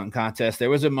the dunk contest.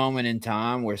 There was a moment in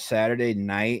time where Saturday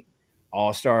night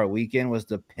All-Star Weekend was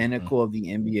the pinnacle of the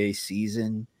NBA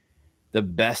season. The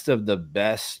best of the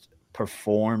best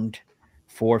performed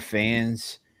for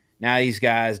fans. Now these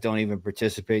guys don't even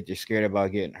participate. They're scared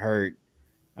about getting hurt.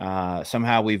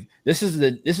 Somehow this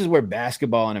is where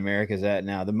basketball in America is at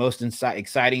now. The most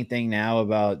exciting thing now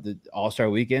about the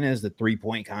All-Star Weekend is the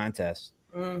 3-point contest.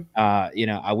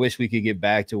 I wish we could get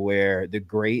back to where the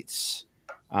greats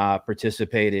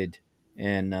participated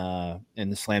in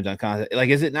the slam dunk contest. Like,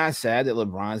 is it not sad that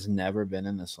LeBron's never been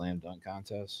in the slam dunk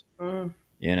contest? So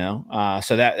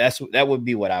that would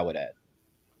be what I would add.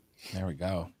 There we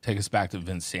go. Take us back to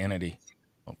Vinsanity.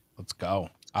 Oh, let's go.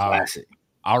 Classic.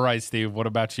 All right, Steve. What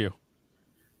about you?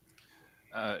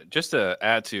 Just to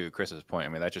add to Chris's point, I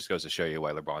mean, that just goes to show you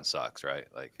why LeBron sucks, right?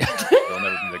 Like, he'll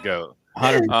never be the GOAT.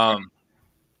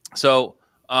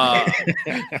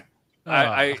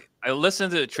 I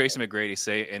listened to Tracy McGrady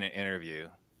say in an interview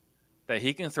that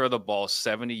he can throw the ball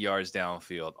 70 yards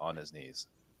downfield on his knees,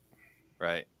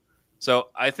 right? So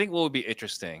I think what would be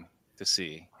interesting to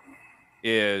see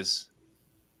is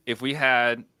if we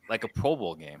had like a Pro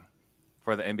Bowl game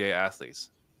for the NBA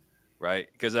athletes, right?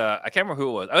 Because I can't remember who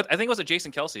it was. I think it was a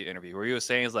Jason Kelce interview where he was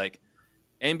saying is like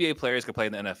NBA players could play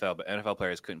in the NFL, but NFL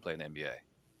players couldn't play in the NBA,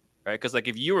 right? Because like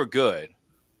if you were good,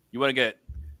 you want to get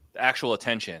the actual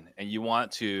attention and you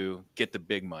want to get the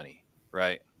big money,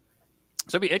 right?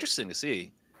 So it'd be interesting to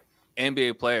see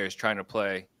NBA players trying to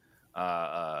play,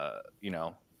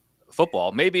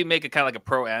 football. Maybe make it kind of like a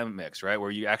pro-am mix, right?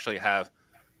 Where you actually have,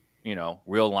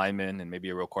 real linemen and maybe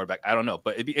a real quarterback. I don't know,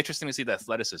 but it'd be interesting to see the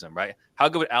athleticism, right? How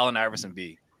good would Allen Iverson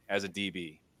be as a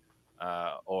DB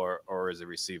or as a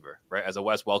receiver, right? As a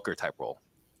Wes Welker type role.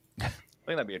 I think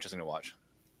that'd be interesting to watch.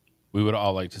 We would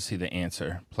all like to see the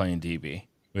answer playing DB.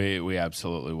 We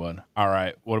absolutely would. All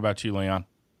right. What about you, Leon?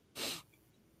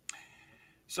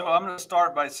 So I'm going to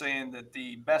start by saying that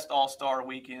the best All-Star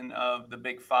weekend of the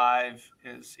Big Five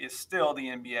is still the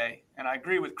NBA. And I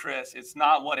agree with Chris. It's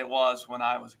not what it was when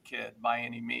I was a kid by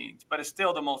any means, but it's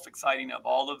still the most exciting of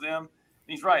all of them.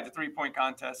 He's right. The 3-point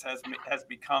contest has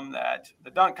become that.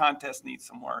 The dunk contest needs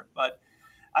some work, but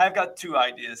I've got two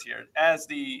ideas here. As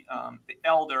the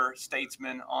elder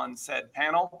statesman on said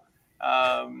panel,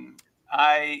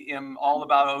 I am all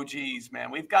about OGs,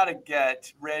 man. We've got to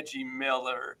get Reggie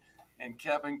Miller and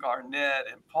Kevin Garnett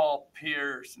and Paul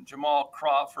Pierce and Jamal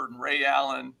Crawford and Ray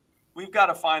Allen. We've got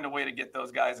to find a way to get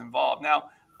those guys involved. Now,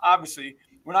 obviously,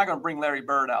 we're not going to bring Larry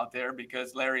Bird out there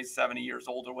because Larry's 70 years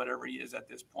old or whatever he is at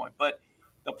this point. But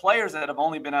the players that have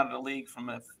only been out of the league from,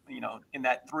 in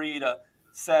that 3 to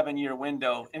 7 year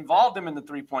window, involved them in the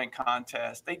 3-point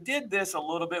contest. They did this a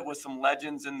little bit with some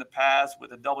legends in the past,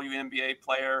 with a WNBA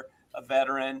player, a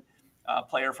veteran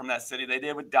player from that city. They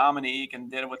did with Dominique and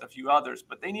did it with a few others,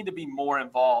 but they need to be more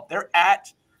involved. They're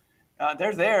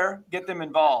there, get them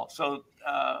involved. So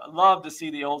love to see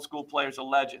the old school players, the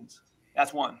legends.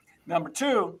 That's one. Number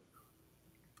two,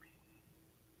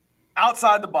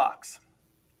 outside the box.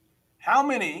 How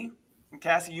many, and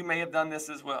Cassie, you may have done this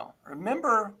as well.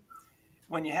 Remember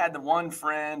when you had the one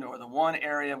friend or the one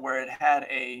area where it had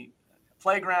a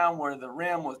playground where the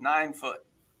rim was 9 foot,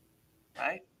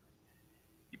 right?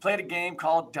 You played a game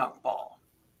called dunk ball.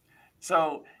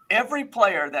 So every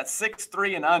player that's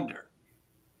 6'3" and under,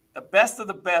 the best of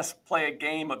the best play a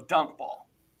game of dunk ball.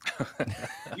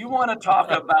 You want to talk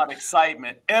about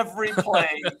excitement. Every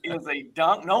play is a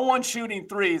dunk. No one's shooting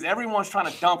threes. Everyone's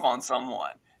trying to dunk on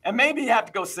someone. And maybe you have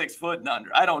to go 6 foot and under.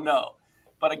 I don't know.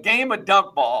 But a game of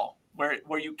dunk ball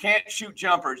where you can't shoot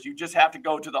jumpers, you just have to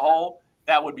go to the hole,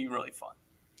 that would be really fun.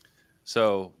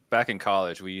 So back in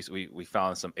college, we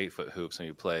found some 8-foot hoops and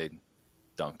we played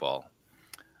dunk ball.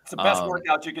 It's the best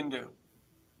workout you can do.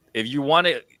 If you want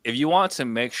to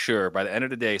make sure by the end of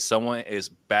the day someone is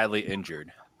badly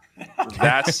injured,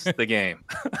 that's the game.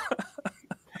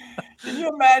 Can you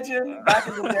imagine back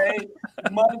in the day,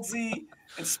 Muggsy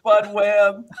and Spud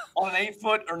Webb on an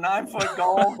 8-foot or 9-foot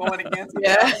goal going against each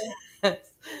other?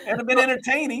 It'd have been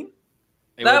entertaining.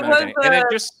 That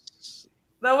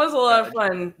was a lot of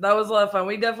fun. That was a lot of fun.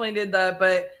 We definitely did that,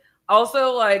 but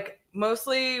also like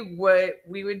mostly what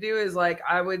we would do is like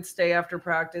I would stay after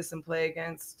practice and play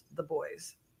against the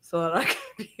boys so that I could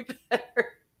be better.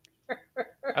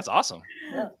 That's awesome.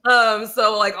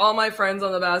 So like all my friends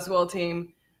on the basketball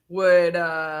team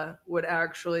would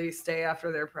actually stay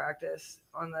after their practice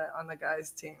on the guys'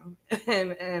 team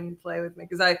and play with me,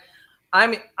 because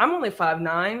I'm only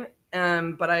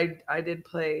 5'9", but I did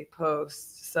play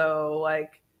post, so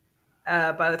like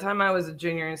by the time I was a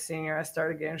junior and senior, I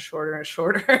started getting shorter and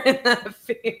shorter in that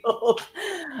field.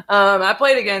 I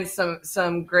played against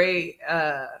some great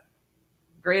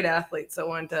athletes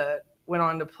that went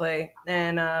on to play,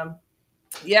 and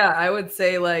I would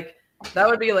say like that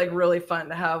would be like really fun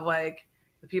to have like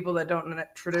the people that don't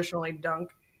traditionally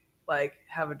dunk, like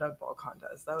have a dunk ball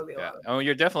contest. That would be a lot of fun. I mean,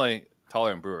 you're definitely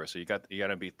taller than Brewer, so you got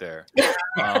to beat there.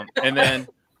 And then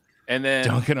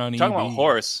dunking on talking about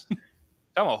horse.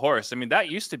 I mean, that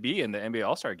used to be in the NBA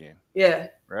All-Star game. Yeah.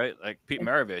 Right? Like Pete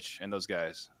Maravich and those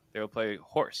guys, they would play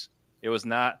horse. It was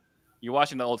not, you're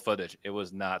watching the old footage, it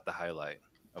was not the highlight.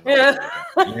 Yeah,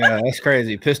 that's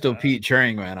crazy. Pistol Pete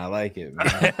Chang, man. I like it, man.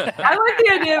 I like the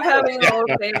idea of having Hall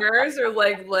of Famers or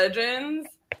like legends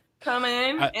come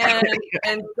in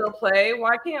and still play.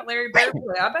 Why can't Larry Bird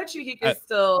play? I bet you he could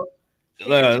still.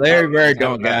 Larry Bird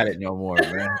don't got it no more,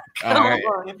 man. All right.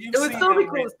 It would still be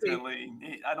cool to see.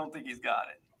 I don't think he's got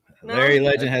it. Larry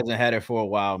Legend hasn't had it for a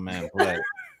while, man. But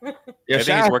yeah, I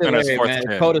think he's working on his fourth man.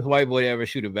 chin. Coldest white boy to ever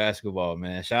shoot a basketball,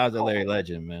 man. Shout out to Larry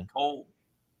Legend, man. Cold.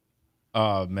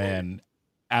 Oh man,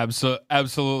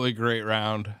 absolutely great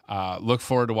round. Look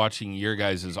forward to watching your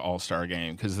guys' All-Star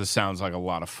game, because this sounds like a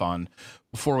lot of fun.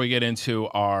 Before we get into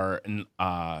our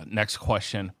next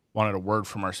question, wanted a word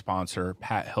from our sponsor,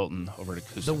 Pat Hilton, over to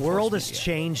Acoustic The world Force is Media.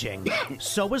 changing.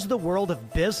 So is the world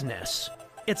of business.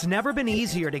 It's never been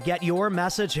easier to get your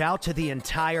message out to the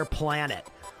entire planet.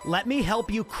 Let me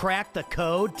help you crack the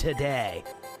code today.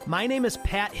 My name is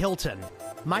Pat Hilton.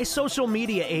 My social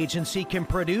media agency can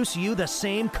produce you the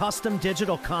same custom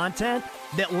digital content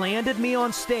that landed me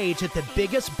on stage at the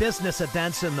biggest business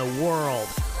events in the world.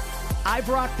 I've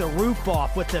rocked the roof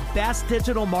off with the best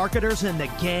digital marketers in the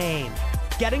game.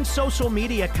 Getting social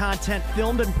media content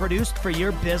filmed and produced for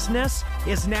your business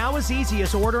is now as easy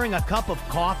as ordering a cup of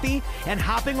coffee and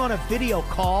hopping on a video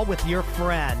call with your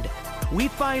friend. We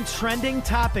find trending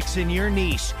topics in your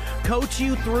niche, coach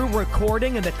you through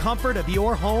recording in the comfort of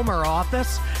your home or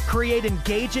office, create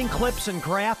engaging clips and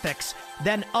graphics,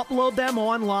 then upload them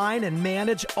online and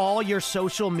manage all your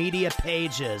social media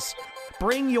pages.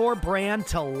 Bring your brand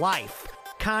to life.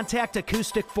 Contact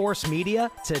Acoustic Force Media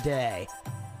today.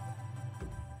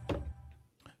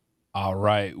 All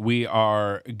right, we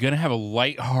are going to have a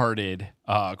lighthearted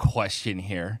question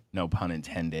here, no pun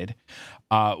intended.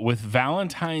 With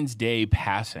Valentine's Day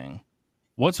passing,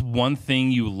 what's one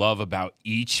thing you love about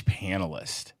each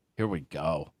panelist? Here we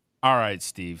go. All right,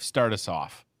 Steve, start us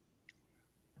off.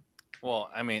 Well,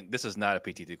 I mean, this is not a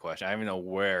PTT question. I don't even know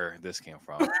where this came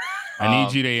from. I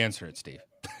need you to answer it, Steve.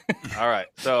 All right,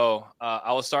 so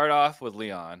I will start off with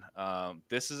Leon.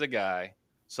 This is a guy,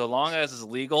 so long as it's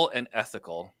legal and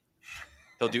ethical,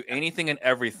 he'll do anything and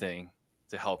everything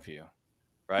to help you,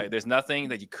 right? There's nothing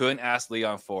that you couldn't ask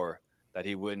Leon for that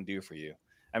he wouldn't do for you.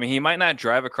 I mean, he might not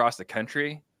drive across the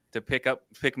country to pick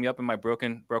me up in my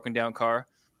broken down car,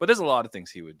 but there's a lot of things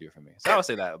he would do for me. So I would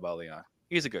say that about Leon.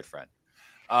 He's a good friend.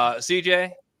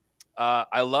 CJ,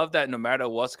 I love that no matter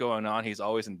what's going on, he's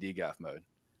always in DGAF mode.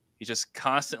 He's just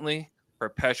constantly,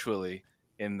 perpetually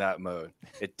in that mode.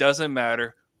 It doesn't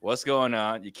matter what's going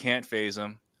on. You can't phase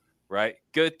him. Right?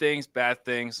 Good things, bad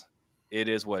things. It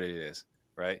is what it is,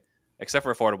 right? Except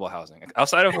for affordable housing.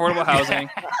 Outside of affordable housing,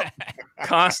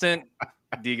 constant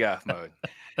DGAF mode.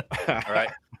 All right.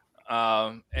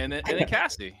 And then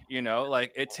Cassie,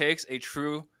 like it takes a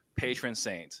true patron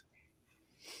saint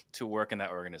to work in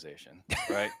that organization,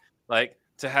 right? Like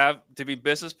to be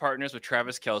business partners with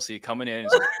Travis Kelce coming in and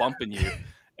just bumping you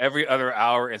every other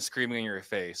hour and screaming in your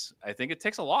face. I think it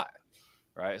takes a lot.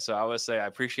 Right. So I would say I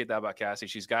appreciate that about Cassie.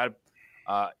 She's got,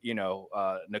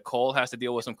 Nicole has to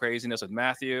deal with some craziness with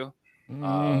Matthew.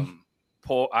 I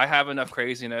have enough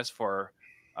craziness for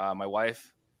my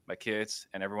wife, my kids,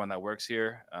 and everyone that works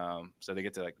here. So they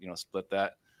get to split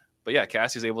that. But yeah,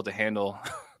 Cassie's able to handle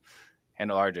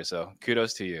RJ. So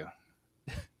kudos to you.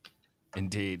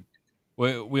 Indeed.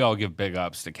 We all give big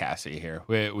ups to Cassie here.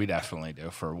 We definitely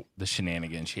do for the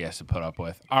shenanigans she has to put up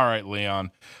with. All right, Leon,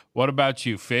 what about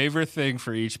you? Favorite thing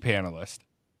for each panelist?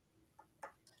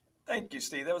 Thank you,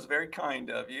 Steve. That was very kind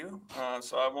of you.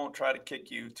 So I won't try to kick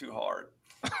you too hard.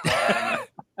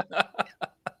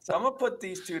 So I'm going to put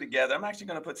these two together. I'm actually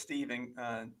going to put Steve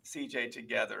and CJ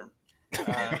together.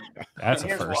 That's a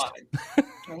first.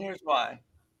 And here's why.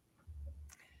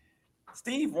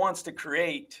 Steve wants to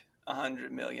create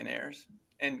 100 millionaires,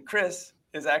 and Chris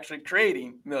is actually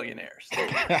creating millionaires.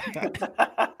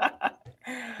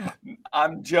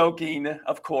 I'm joking,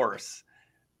 of course.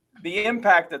 The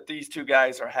impact that these two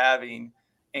guys are having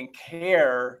and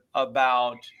care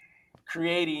about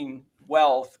creating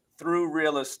wealth through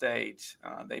real estate,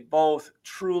 they both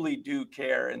truly do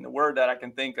care. And the word that I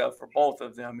can think of for both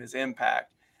of them is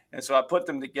impact. And so I put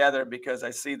them together because I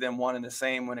see them one and the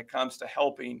same when it comes to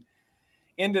helping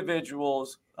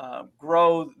individuals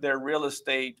grow their real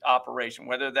estate operation,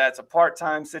 whether that's a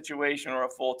part-time situation or a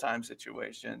full-time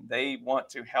situation. They want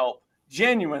to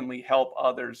genuinely help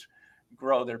others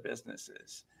grow their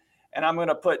businesses. And I'm going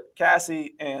to put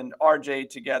Cassie and RJ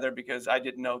together because I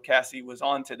didn't know Cassie was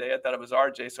on today. I thought it was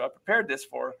RJ. So I prepared this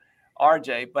for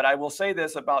RJ. But I will say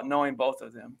this about knowing both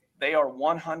of them. They are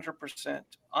 100%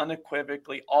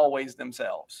 unequivocally always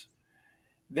themselves.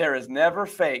 There is never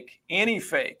any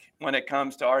fake when it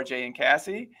comes to RJ and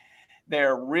Cassie.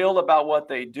 They're real about what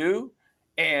they do,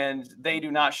 and they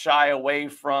do not shy away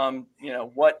from,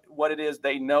 what it is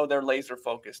they know they're laser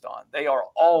focused on. They are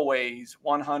always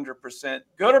 100%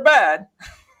 good or bad.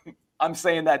 I'm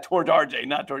saying that towards RJ,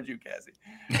 not towards you, Cassie.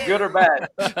 Good or bad,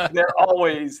 they're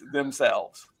always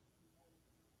themselves.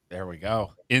 There we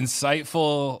go.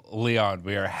 Insightful Leon.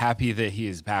 We are happy that he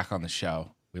is back on the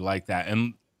show. We like that.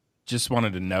 And just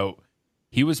wanted to note,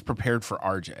 he was prepared for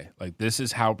RJ. Like, this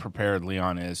is how prepared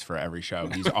Leon is for every show.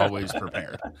 He's always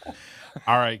prepared.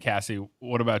 All right, Cassie,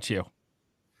 what about you?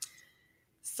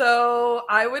 So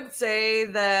I would say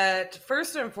that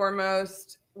first and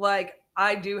foremost,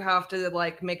 I do have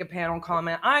to make a panel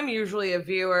comment. I'm usually a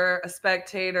viewer, a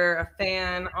spectator, a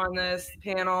fan on this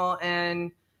panel,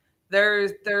 and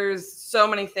there's so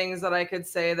many things that I could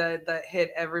say that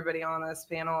hit everybody on this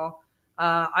panel.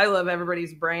 I love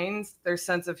everybody's brains, their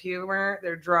sense of humor,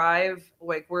 their drive.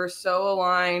 We're so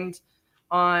aligned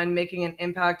on making an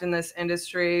impact in this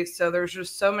industry. So there's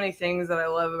just so many things that I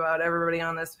love about everybody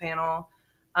on this panel.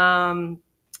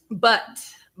 But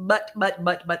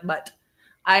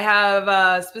I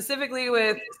have specifically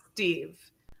with Steve,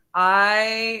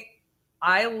 I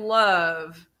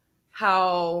love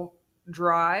how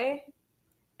dry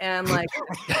and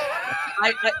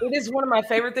it is one of my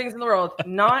favorite things in the world.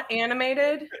 Not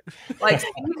animated.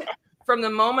 Steve, from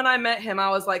the moment I met him, I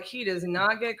was like, he does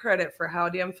not get credit for how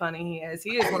damn funny he is.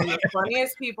 He is one of the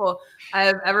funniest people I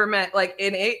have ever met.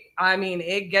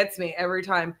 It gets me every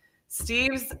time.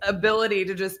 Steve's ability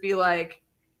to just be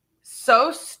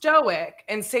so stoic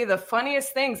and say the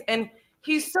funniest things. And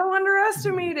he's so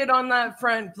underestimated on that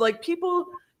front. People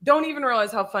don't even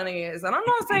realize how funny he is. And I'm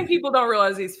not saying people don't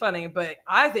realize he's funny, but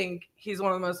I think he's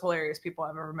one of the most hilarious people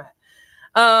I've ever met.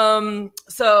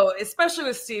 So especially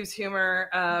with Steve's humor,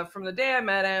 from the day I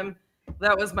met him,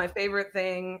 that was my favorite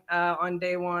thing on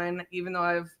day one, even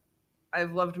though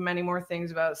I've loved many more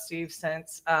things about Steve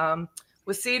since.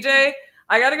 With CJ,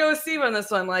 I got to go with Steve on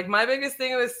this one. My biggest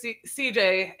thing with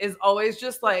CJ is always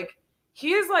just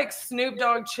he is Snoop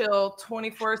Dogg chill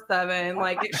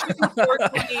 24/7. It should be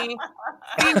 420.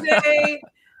 CJ,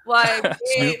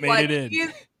 Snoop made it in.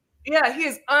 He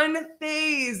is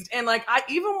unfazed. And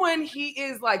even when he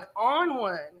is on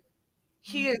one,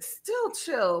 he is still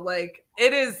chill.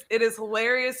 It is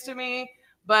hilarious to me.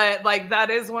 But that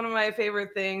is one of my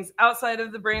favorite things outside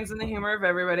of the brains and the humor of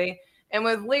everybody. And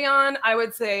with Leon, I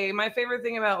would say my favorite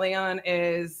thing about Leon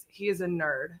is he is a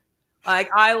nerd.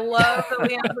 I love that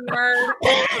Leon's a nerd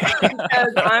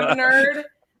because I'm a nerd.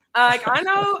 I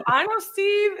know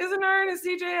Steve is a nerd and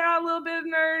CJ a little bit of a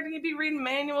nerd. He'd be reading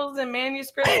manuals and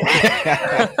manuscripts.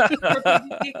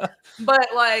 But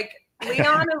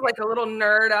Leon is a little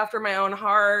nerd after my own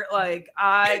heart.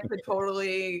 I could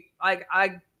totally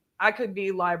I could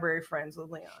be library friends with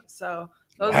Leon. So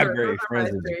library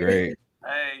friends is great.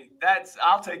 Hey,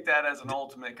 I'll take that as an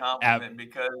ultimate compliment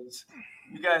because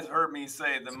you guys heard me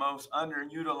say the most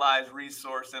underutilized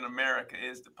resource in America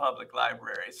is the public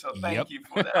library. So thank you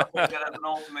for that. I'll take that as an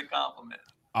ultimate compliment.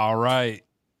 All right.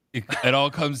 It all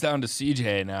comes down to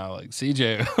CJ now.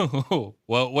 CJ,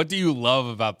 well, what do you love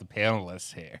about the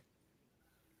panelists here?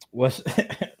 What's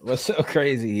so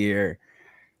crazy here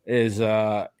is,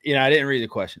 I didn't read the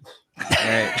questions.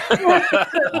 Right.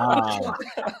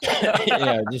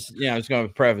 I'm just going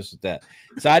to preface with that.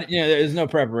 So there's no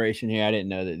preparation here. I didn't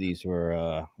know that these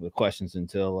were the questions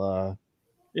until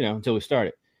we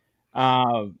started.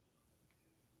 I'll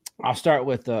start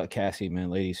with Cassie, man,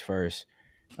 ladies first.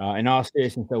 In all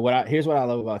seriousness, so here's what I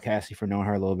love about Cassie for knowing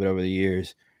her a little bit over the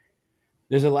years.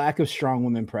 There's a lack of strong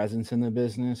women presence in the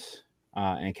business,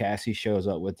 and Cassie shows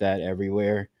up with that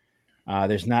everywhere.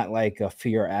 There's not a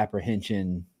fear or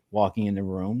apprehension walking into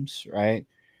rooms, right?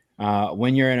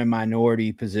 When you're in a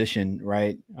minority position,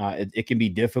 right, it can be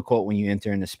difficult when you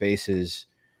enter into spaces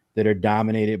that are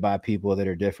dominated by people that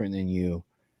are different than you.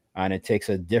 And it takes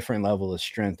a different level of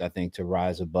strength, I think, to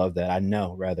rise above that. I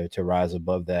know, rather, to rise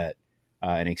above that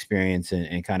and experience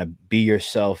and kind of be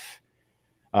yourself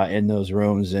in those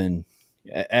rooms. And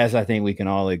as I think we can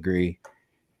all agree,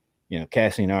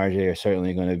 Cassie and RJ are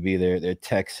certainly going to be there. They're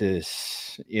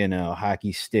Texas,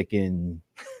 hockey sticking,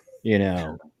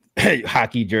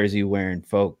 hockey jersey wearing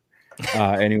folk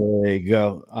anywhere they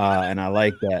go. And I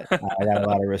like that. I got a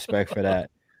lot of respect for that.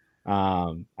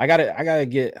 I gotta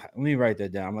get, let me write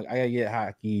that down. I gotta get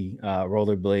hockey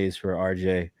rollerblades for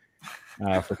RJ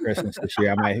for Christmas this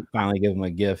year. I might finally give him a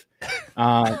gift.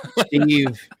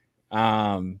 Steve,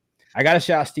 I gotta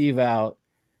shout Steve out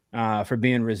for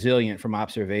being resilient from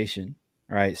observation.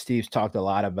 All right. Steve's talked a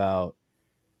lot about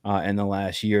in the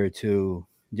last year or two,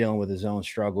 dealing with his own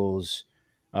struggles,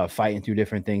 fighting through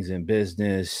different things in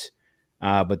business.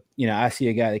 But I see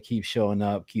a guy that keeps showing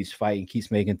up, keeps fighting,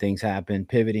 keeps making things happen,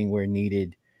 pivoting where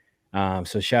needed.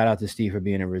 So shout out to Steve for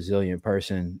being a resilient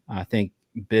person. I think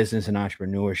business and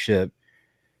entrepreneurship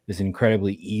is an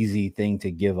incredibly easy thing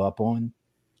to give up on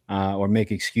or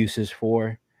make excuses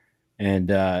for.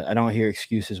 And I don't hear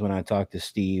excuses when I talk to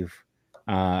Steve.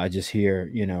 I just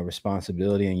hear,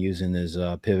 responsibility and using his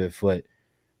pivot foot.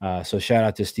 So shout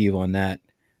out to Steve on that.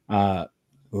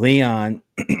 Leon,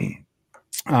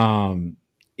 nerd,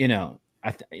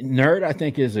 I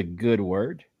think, is a good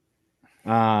word.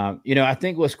 I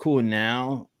think what's cool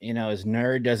now, is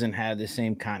nerd doesn't have the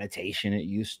same connotation it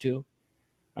used to.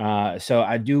 So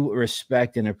I do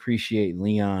respect and appreciate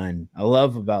Leon. I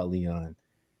love about Leon.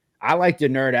 I like to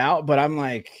nerd out, but I'm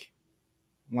like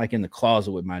in the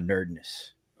closet with my nerdness.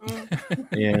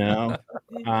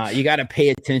 You got to pay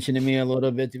attention to me a little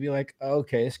bit to be like,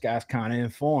 okay, this guy's kind of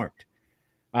informed.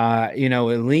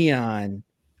 With Leon,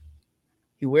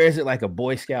 he wears it like a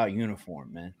Boy Scout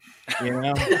uniform, man.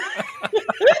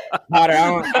 Potter,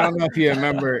 I don't know if you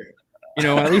remember,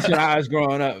 at least when I was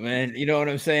growing up, man. You know what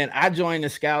I'm saying? I joined the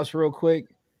Scouts real quick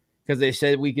because they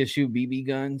said we could shoot BB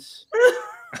guns.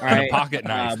 All right. And a pocket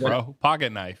knife, bro.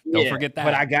 Pocket knife. Don't forget that.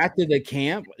 But I got to the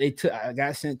camp. I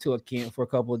got sent to a camp for a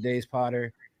couple of days,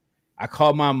 Potter. I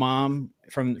called my mom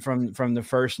from the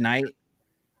first night.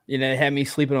 They had me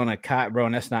sleeping on a cot, bro,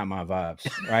 and that's not my vibes,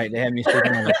 right? They had me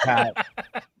sleeping on a cot.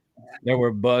 There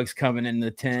were bugs coming in the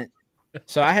tent.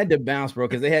 So I had to bounce, bro,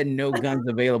 because they had no guns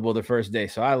available the first day.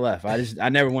 So I left. I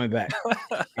never went back.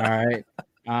 All right.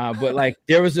 But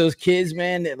there was those kids,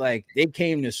 man, that they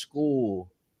came to school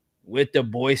with the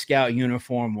Boy Scout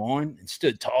uniform on and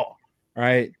stood tall,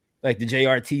 right? Like the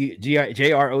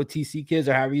JROTC kids,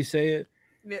 or however you say it.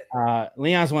 Yeah.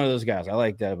 Leon's one of those guys. I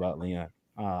like that about Leon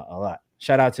a lot.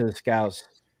 Shout out to the Scouts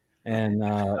and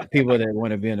people that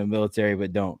want to be in the military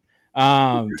but don't.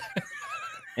 And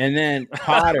then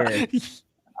Potter,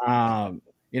 I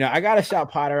got to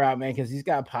shout Potter out, man, because he's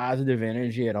got positive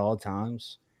energy at all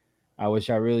times, which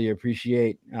I really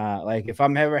appreciate. If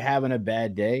I'm ever having a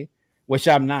bad day, which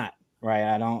I'm not, right?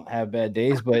 I don't have bad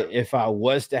days, but if I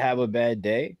was to have a bad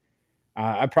day,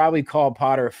 I'd probably call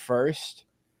Potter first.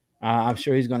 I'm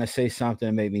sure he's going to say something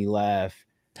to make me laugh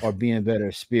or be in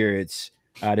better spirits.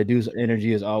 The dude's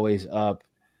energy is always up.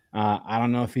 I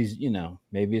don't know if he's,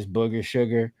 maybe it's booger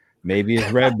sugar, maybe it's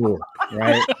Red Bull,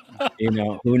 right?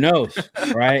 Who knows,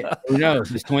 right? Who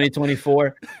knows? It's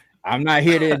 2024. I'm not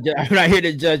here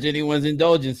to judge anyone's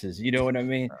indulgences. You know what I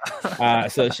mean?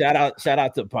 So shout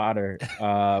out to Potter.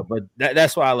 But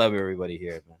that's why I love everybody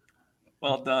here, man.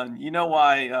 Well done. You know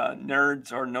why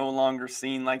nerds are no longer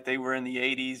seen like they were in the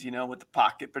 80s, with the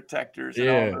pocket protectors and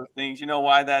all those things. You know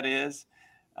why that is?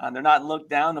 They're not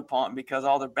looked down upon because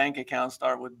all their bank accounts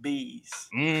start with B's.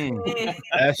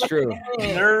 That's true.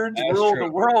 Nerds rule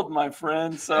the world, my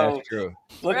friend. So that's true.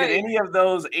 Look at any of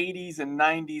those 80s and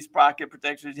 90s pocket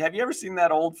protectors. Have you ever seen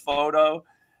that old photo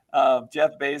of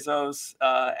Jeff Bezos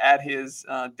at his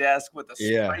desk with a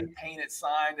spray painted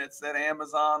sign that said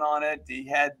Amazon on it? He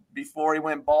had before he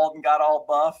went bald and got all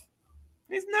buff.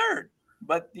 He's a nerd,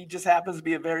 but he just happens to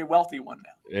be a very wealthy one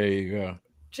now. There you go.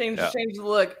 Change the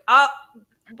look.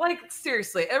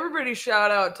 Seriously, everybody shout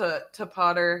out to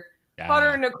Potter. Yeah. Potter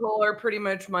and Nicole are pretty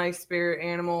much my spirit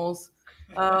animals.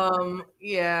 We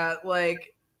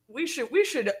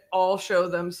should all show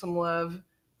them some love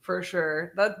for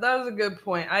sure. That was a good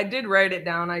point. I did write it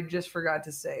down. I just forgot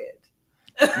to say it.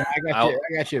 I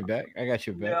got your back.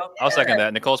 Yeah. I'll second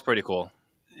that. Nicole's pretty cool.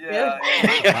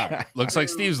 Yeah. Looks like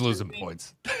Steve's losing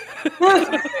points.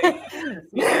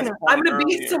 Man, I'm gonna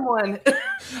beat someone.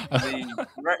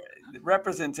 The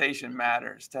representation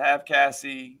matters. To have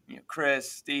Cassie,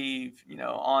 Chris, Steve,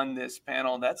 on this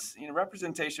panel, that's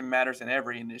representation matters in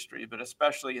every industry, but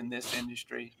especially in this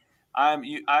industry. I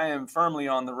am firmly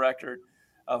on the record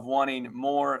of wanting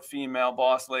more female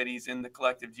boss ladies in the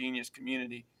collective genius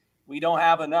community. We don't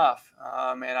have enough,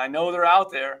 and I know they're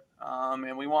out there,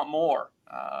 and we want more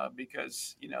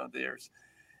because there's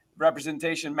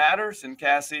representation matters. And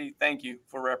Cassie, thank you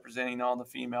for representing all the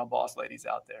female boss ladies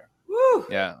out there. Woo!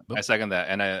 Yeah, I second that.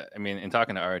 And I mean, in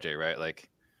talking to RJ, right? Like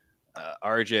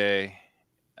RJ,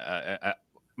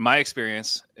 my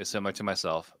experience is similar to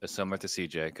myself, is similar to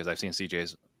CJ, because I've seen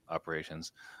CJ's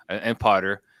operations and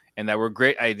Potter, and that we're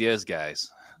great ideas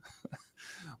guys.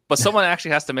 But someone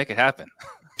actually has to make it happen.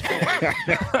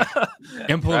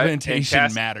 Implementation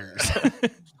right? matters.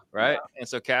 Right. And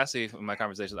so Cassie, in my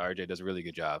conversation with RJ, does a really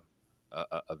good job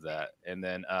of that. And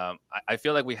then I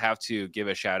feel like we have to give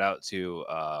a shout out to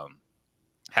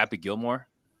Happy Gilmore,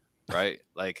 right?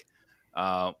 Like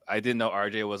I didn't know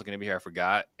RJ wasn't going to be here. I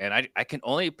forgot. And I can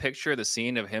only picture the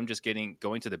scene of him just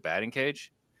going to the batting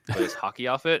cage with his hockey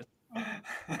outfit.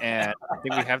 And I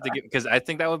think we have to get, because I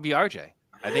think that would be RJ.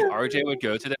 I think RJ would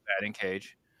go to the batting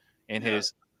cage in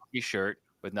his hockey shirt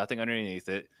with nothing underneath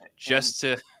it, just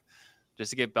to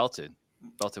get belted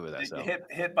with that. So.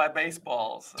 Hit by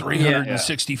baseballs.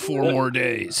 364 more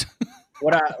days.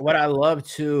 What I love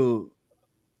too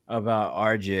about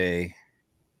RJ,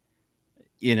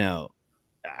 I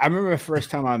remember the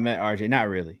first time I met RJ. Not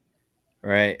really,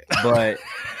 right? But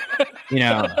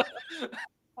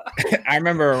I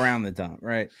remember around the time,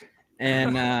 right?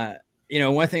 And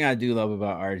one thing I do love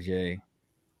about RJ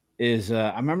is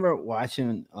I remember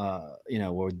watching,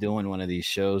 we're doing one of these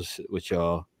shows with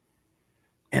y'all,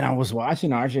 and I was watching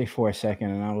RJ for a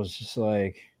second, and I was just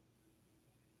like,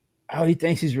 "Oh, he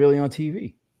thinks he's really on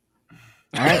TV."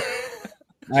 All right,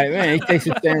 man, he takes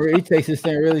his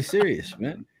thing really serious,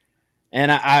 man.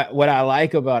 And what I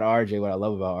like about RJ, what I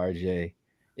love about RJ,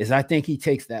 is I think he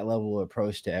takes that level of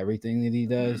approach to everything that he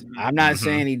does. I'm not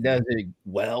saying he does it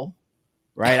well,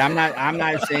 right? I'm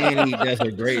not saying he does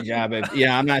a great job at,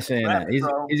 I'm not saying that.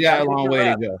 He's got a long way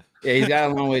to go. Yeah, he's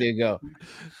got a long way to go.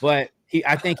 But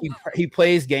I think he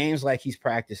plays games like he's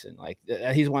practicing. Like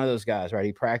he's one of those guys, right?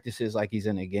 He practices like he's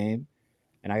in a game.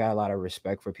 And I got a lot of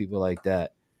respect for people like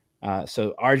that.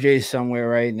 So RJ's somewhere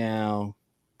right now.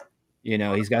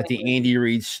 He's got the Andy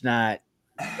Reid snot,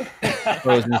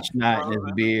 frozen snot in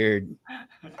his beard.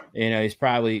 He's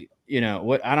probably,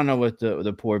 what, I don't know what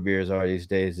the poor beers are these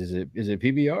days. Is it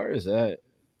PBR? Is that?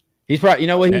 He's probably,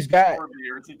 he's got.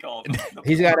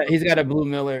 He's got a Blue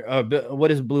Miller.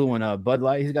 What is blue one? Bud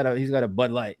Light. He's got a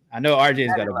Bud Light. I know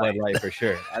RJ's got a Bud Light for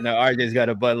sure. I know RJ's got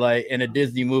a Bud Light in a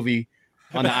Disney movie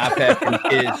on the iPad for the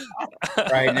kids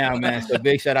right now, man. So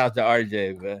big shout out to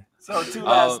RJ, man. So two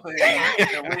last things.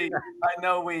 I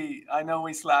know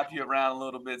we slapped you around a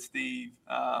little bit, Steve,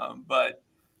 but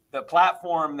the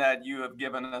platform that you have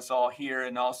given us all here,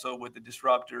 and also with the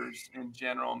disruptors in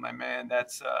general, my man,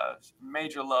 that's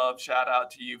major love. Shout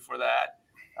out to you for that.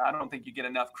 I don't think you get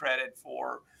enough credit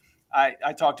for.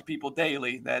 I talk to people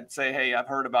daily that say, "Hey, I've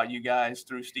heard about you guys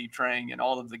through Steve Trang and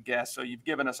all of the guests." So you've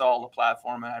given us all a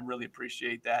platform, and I really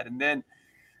appreciate that. And then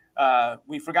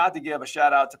we forgot to give a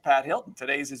shout out to Pat Hilton.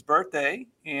 Today's his birthday,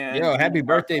 and happy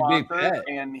birthday, Big Pat!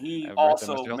 And he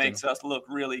also makes us look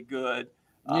really good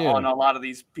on a lot of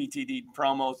these PTD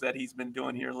promos that he's been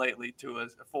doing here lately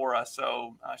for us.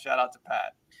 So shout out to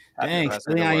Pat. Thanks,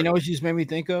 Leon. You know what you just made me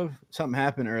think of? Something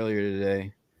happened earlier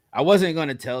today. I wasn't going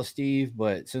to tell Steve,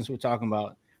 but since we're talking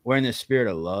about we're in the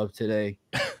spirit of love today,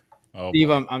 Steve,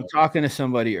 I'm talking to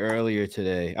somebody earlier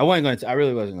today. I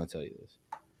really wasn't going to tell you this.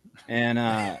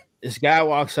 And this guy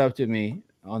walks up to me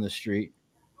on the street,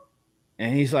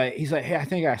 and he's like, "Hey, I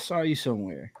think I saw you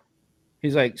somewhere."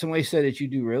 He's like, "Somebody said that you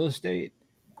do real estate,"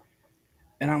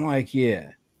 and I'm like,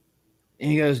 "Yeah." And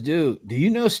he goes, "Dude, do you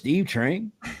know Steve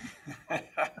Trang?"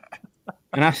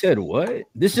 And I said, "What?"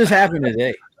 This just happened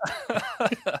today.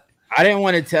 I didn't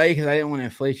want to tell you because I didn't want to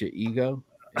inflate your ego,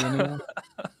 because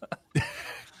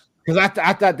I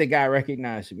thought the guy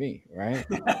recognized me, right?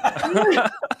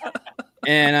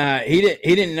 And he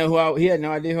didn't know he had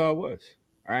no idea who I was,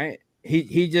 right?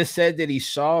 He just said that he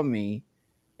saw me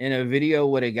in a video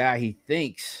with a guy he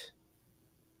thinks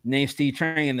named Steve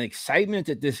Trang, and the excitement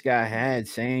that this guy had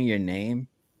saying your name.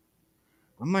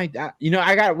 I'm like, I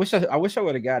wish I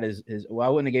would have got his. Well, I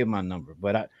wouldn't have gave him my number,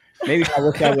 but I wish I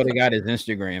would have got his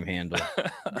Instagram handle,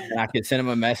 and I could send him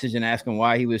a message and ask him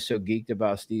why he was so geeked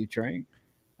about Steve Trang.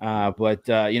 But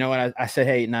you know what? I said,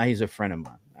 hey, he's a friend of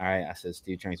mine. All right, I said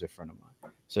Steve Trang's a friend of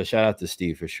mine. So shout out to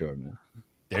Steve for sure, man.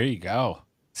 There you go.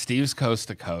 Steve's coast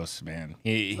to coast, man.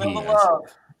 He is.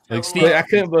 Like Steve, I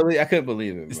couldn't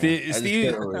believe it.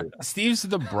 Steve's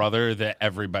the brother that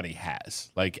everybody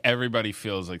has. Like everybody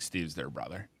feels like Steve's their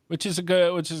brother, which is a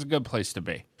good place to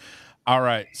be. All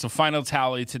right, so final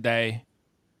tally today,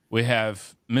 we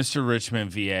have Mr.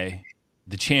 Richmond, VA,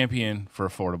 the champion for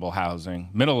affordable housing,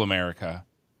 Middle America.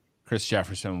 Chris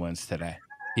Jefferson wins today.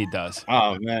 He does.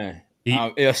 Oh man.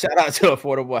 Yeah, shout out to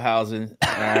affordable housing.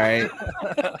 All right.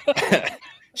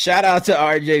 Shout out to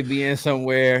RJ being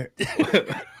somewhere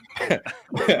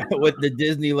with the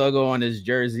Disney logo on his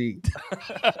jersey,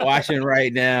 watching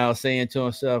right now, saying to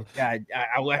himself, God,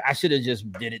 I should have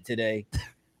just did it today.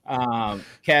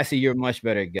 Cassie, you're a much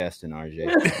better guest than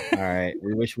RJ. All right.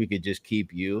 We wish we could just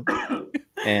keep you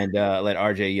and let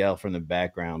RJ yell from the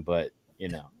background, but you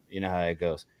know how it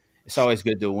goes. It's always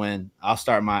good to win. I'll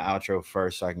start my outro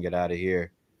first so I can get out of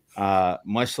here.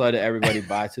 Much love to everybody.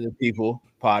 Bye to the people.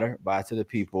 Potter, bye to the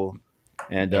people.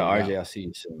 And RJ, I'll see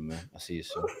you soon, man. I'll see you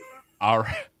soon. All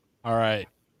right.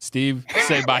 Steve,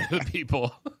 say bye to the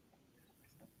people.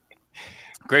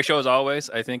 Great show as always.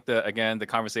 I think the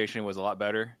conversation was a lot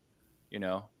better.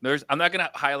 I'm not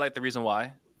gonna highlight the reason why.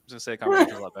 I'm just gonna say the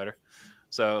conversation was a lot better.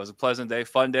 So it was a pleasant day,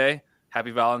 fun day. Happy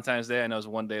Valentine's Day. I know it was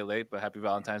one day late, but happy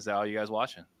Valentine's Day, all you guys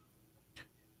watching.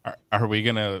 Are we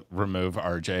gonna remove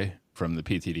RJ from the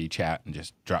PTD chat and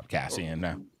just drop Cassie in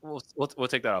now? We'll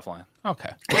take that offline.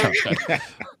 Okay.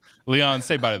 Leon,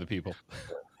 say bye to the people.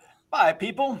 Bye,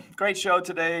 people. Great show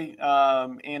today.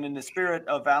 And in the spirit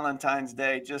of Valentine's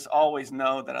Day, just always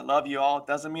know that I love you all.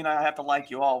 Doesn't mean I have to like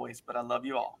you always, but I love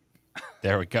you all.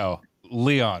 There we go.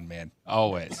 Leon, man,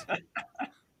 always.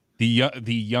 The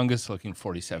youngest looking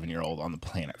 47-year-old on the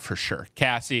planet for sure.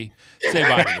 Cassie, say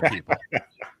bye to the people.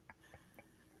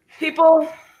 People,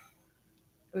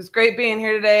 it was great being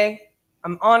here today.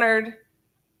 I'm honored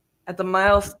at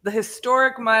the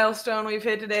historic milestone we've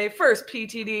hit today. First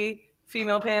PTD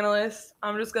female panelist.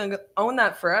 I'm just going to own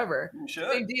that forever. You should.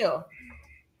 Big deal.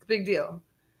 Big deal.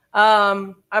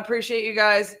 I appreciate you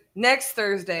guys. Next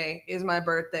Thursday is my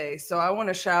birthday, so I want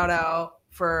to shout out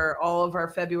for all of our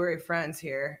February friends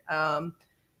here.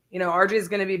 RJ is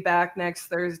going to be back next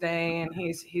Thursday, and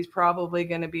he's probably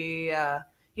going to be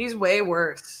he's way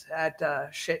worse at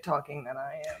shit talking than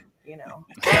I am.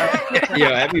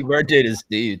 Yeah, happy birthday to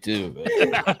Steve too,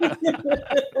 man.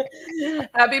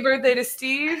 Happy birthday to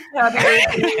Steve. Happy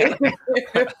birthday.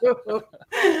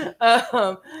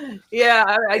 I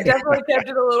definitely kept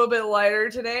it a little bit lighter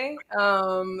today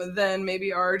than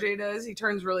maybe RJ does. He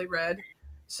turns really red.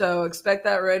 So expect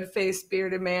that red-faced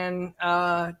bearded man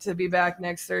to be back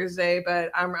next Thursday. But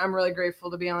I'm really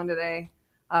grateful to be on today.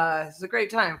 It's a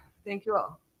great time. Thank you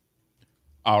all.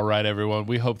 All right, everyone.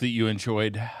 We hope that you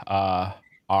enjoyed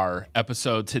our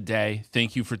episode today.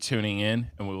 Thank you for tuning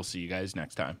in, and we will see you guys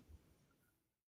next time.